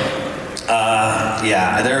 So,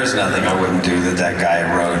 yeah, there is nothing I wouldn't do that guy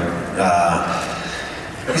wrote.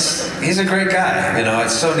 He's a great guy. You know,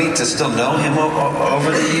 it's so neat to still know him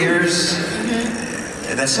over the years.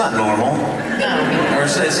 That's not normal. No. Or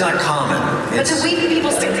it's not common. But do we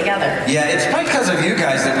people stick together? Yeah, it's because of you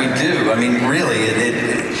guys that we do. I mean, really,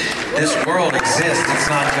 this world exists. It's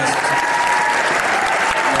not just,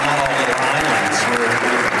 we're not all little islands.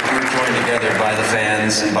 We're joined together by the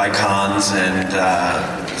fans and by cons, and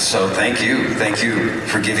so thank you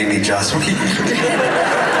for giving me just me.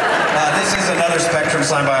 This is another Spectrum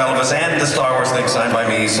signed by all of us, and the Star Wars thing signed by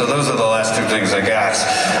me. So those are the last two things I got.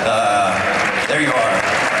 There you are.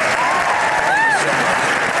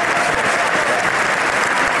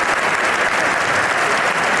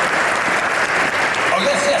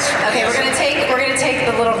 Okay, we're gonna take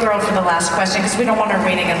the little girl for the last question because we don't want her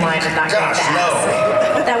waiting in line and not getting to ask. No.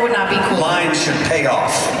 That would not be cool. Line should pay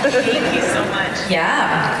off. Thank you so much.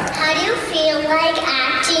 Yeah. How do you feel like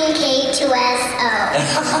acting K2SO?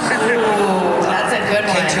 Ooh, that's a good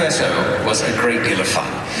one. K2SO was a great deal of fun.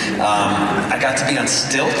 I got to be on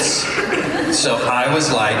stilts, so I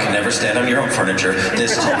was like, never stand on your own furniture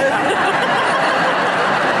this time.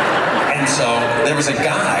 And so there was a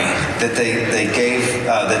guy that they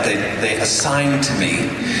assigned to me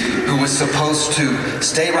who was supposed to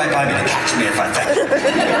stay right by me to catch me if I fell.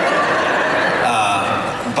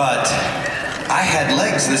 But I had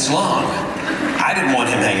legs this long. I didn't want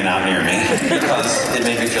him hanging out near me because it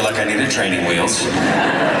made me feel like I needed training wheels.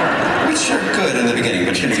 Which are good in the beginning,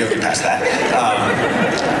 but you're going to go past that.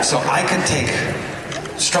 So I could take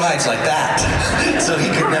strides like that so he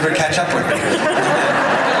could never catch up with me.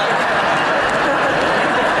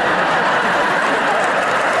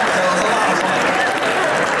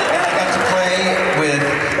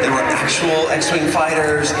 Actual X-Wing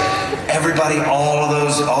fighters, everybody, all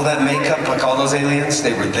that makeup, like all those aliens,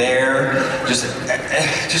 they were there, just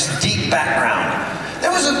deep background.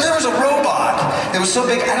 There was a robot that was so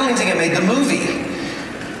big, I don't even think it made the movie.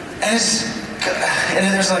 And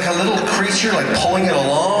there's like a little creature like pulling it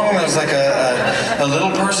along. There was like a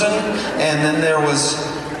little person, and then there's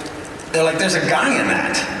a guy in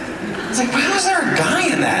that. It's like, how is there a guy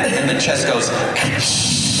in that? And the chest goes.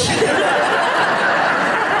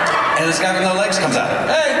 And this guy with no legs comes out.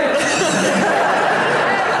 Hey!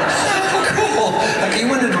 Cool. Like, he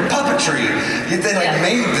went into puppetry. They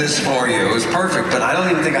made this for you. It was perfect, but I don't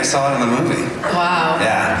even think I saw it in the movie. Wow.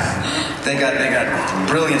 Yeah. They got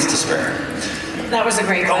brilliance to spare. That was a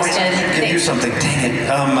great question. I didn't give you something. Dang it.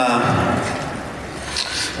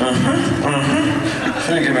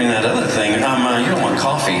 Shouldn't give me that other thing. You don't want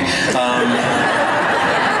coffee.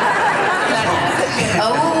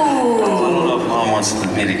 Mom wants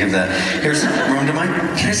me to give that. Here's the key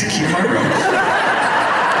to my room.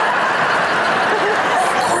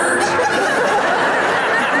 Awkward.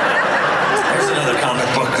 There's another comic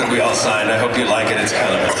book that we all signed. I hope you like it. It's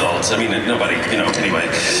kind of adults. I mean, nobody, anyway.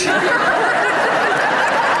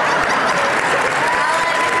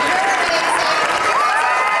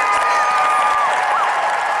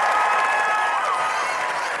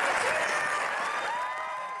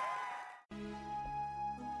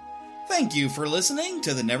 Thank you for listening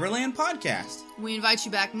to the Neverland Podcast. We invite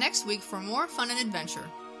you back next week for more fun and adventure.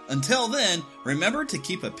 Until then, remember to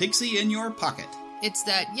keep a pixie in your pocket. It's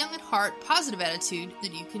that young at heart, positive attitude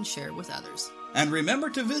that you can share with others. And remember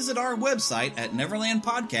to visit our website at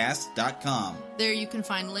neverlandpodcast.com. There you can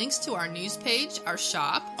find links to our news page, our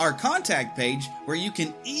shop, our contact page, where you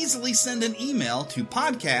can easily send an email to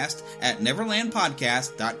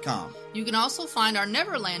podcast@neverlandpodcast.com. You can also find our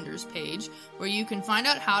Neverlanders page, where you can find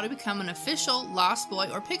out how to become an official Lost Boy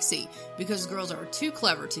or Pixie, because girls are too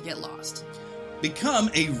clever to get lost. Become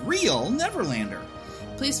a real Neverlander.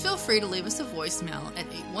 Please feel free to leave us a voicemail at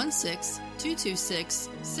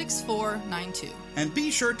 816-226-6492. And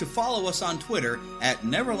be sure to follow us on Twitter at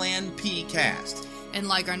NeverlandPcast. And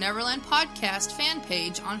like our Neverland Podcast fan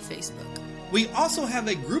page on Facebook. We also have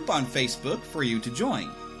a group on Facebook for you to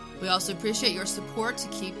join. We also appreciate your support to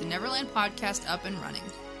keep the Neverland Podcast up and running.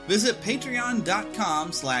 Visit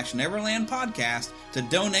patreon.com/NeverlandPodcast to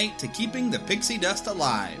donate to keeping the pixie dust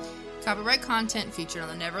alive. Copyright content featured on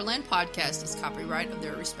the Neverland Podcast is copyright of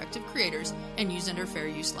their respective creators and used under fair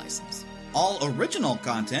use license. All original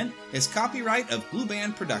content is copyright of Blue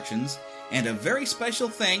Band Productions, and a very special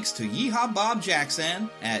thanks to Yeehaw Bob Jackson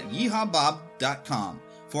at yeehawbob.com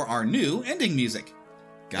for our new ending music.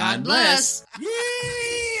 God bless.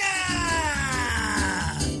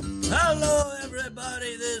 Hello,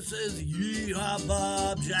 everybody. This is Yeehaw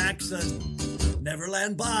Bob Jackson.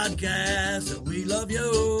 Neverland Podcast, we love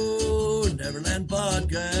you. Neverland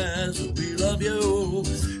Podcast, we love you.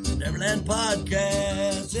 Neverland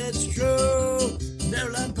Podcast, it's true.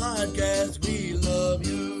 Neverland Podcast, we love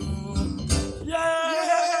you.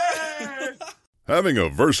 Yeah! Having a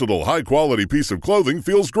versatile, high-quality piece of clothing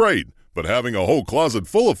feels great, but having a whole closet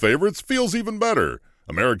full of favorites feels even better.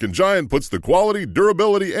 American Giant puts the quality,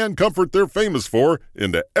 durability, and comfort they're famous for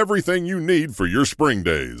into everything you need for your spring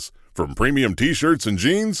days. From premium t-shirts and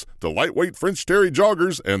jeans to lightweight French terry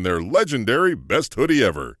joggers and their legendary best hoodie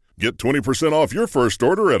ever. Get 20% off your first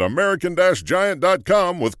order at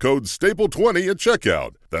American-Giant.com with code STAPLE20 at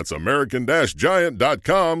checkout. That's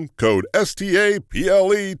American-Giant.com, code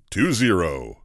STAPLE20.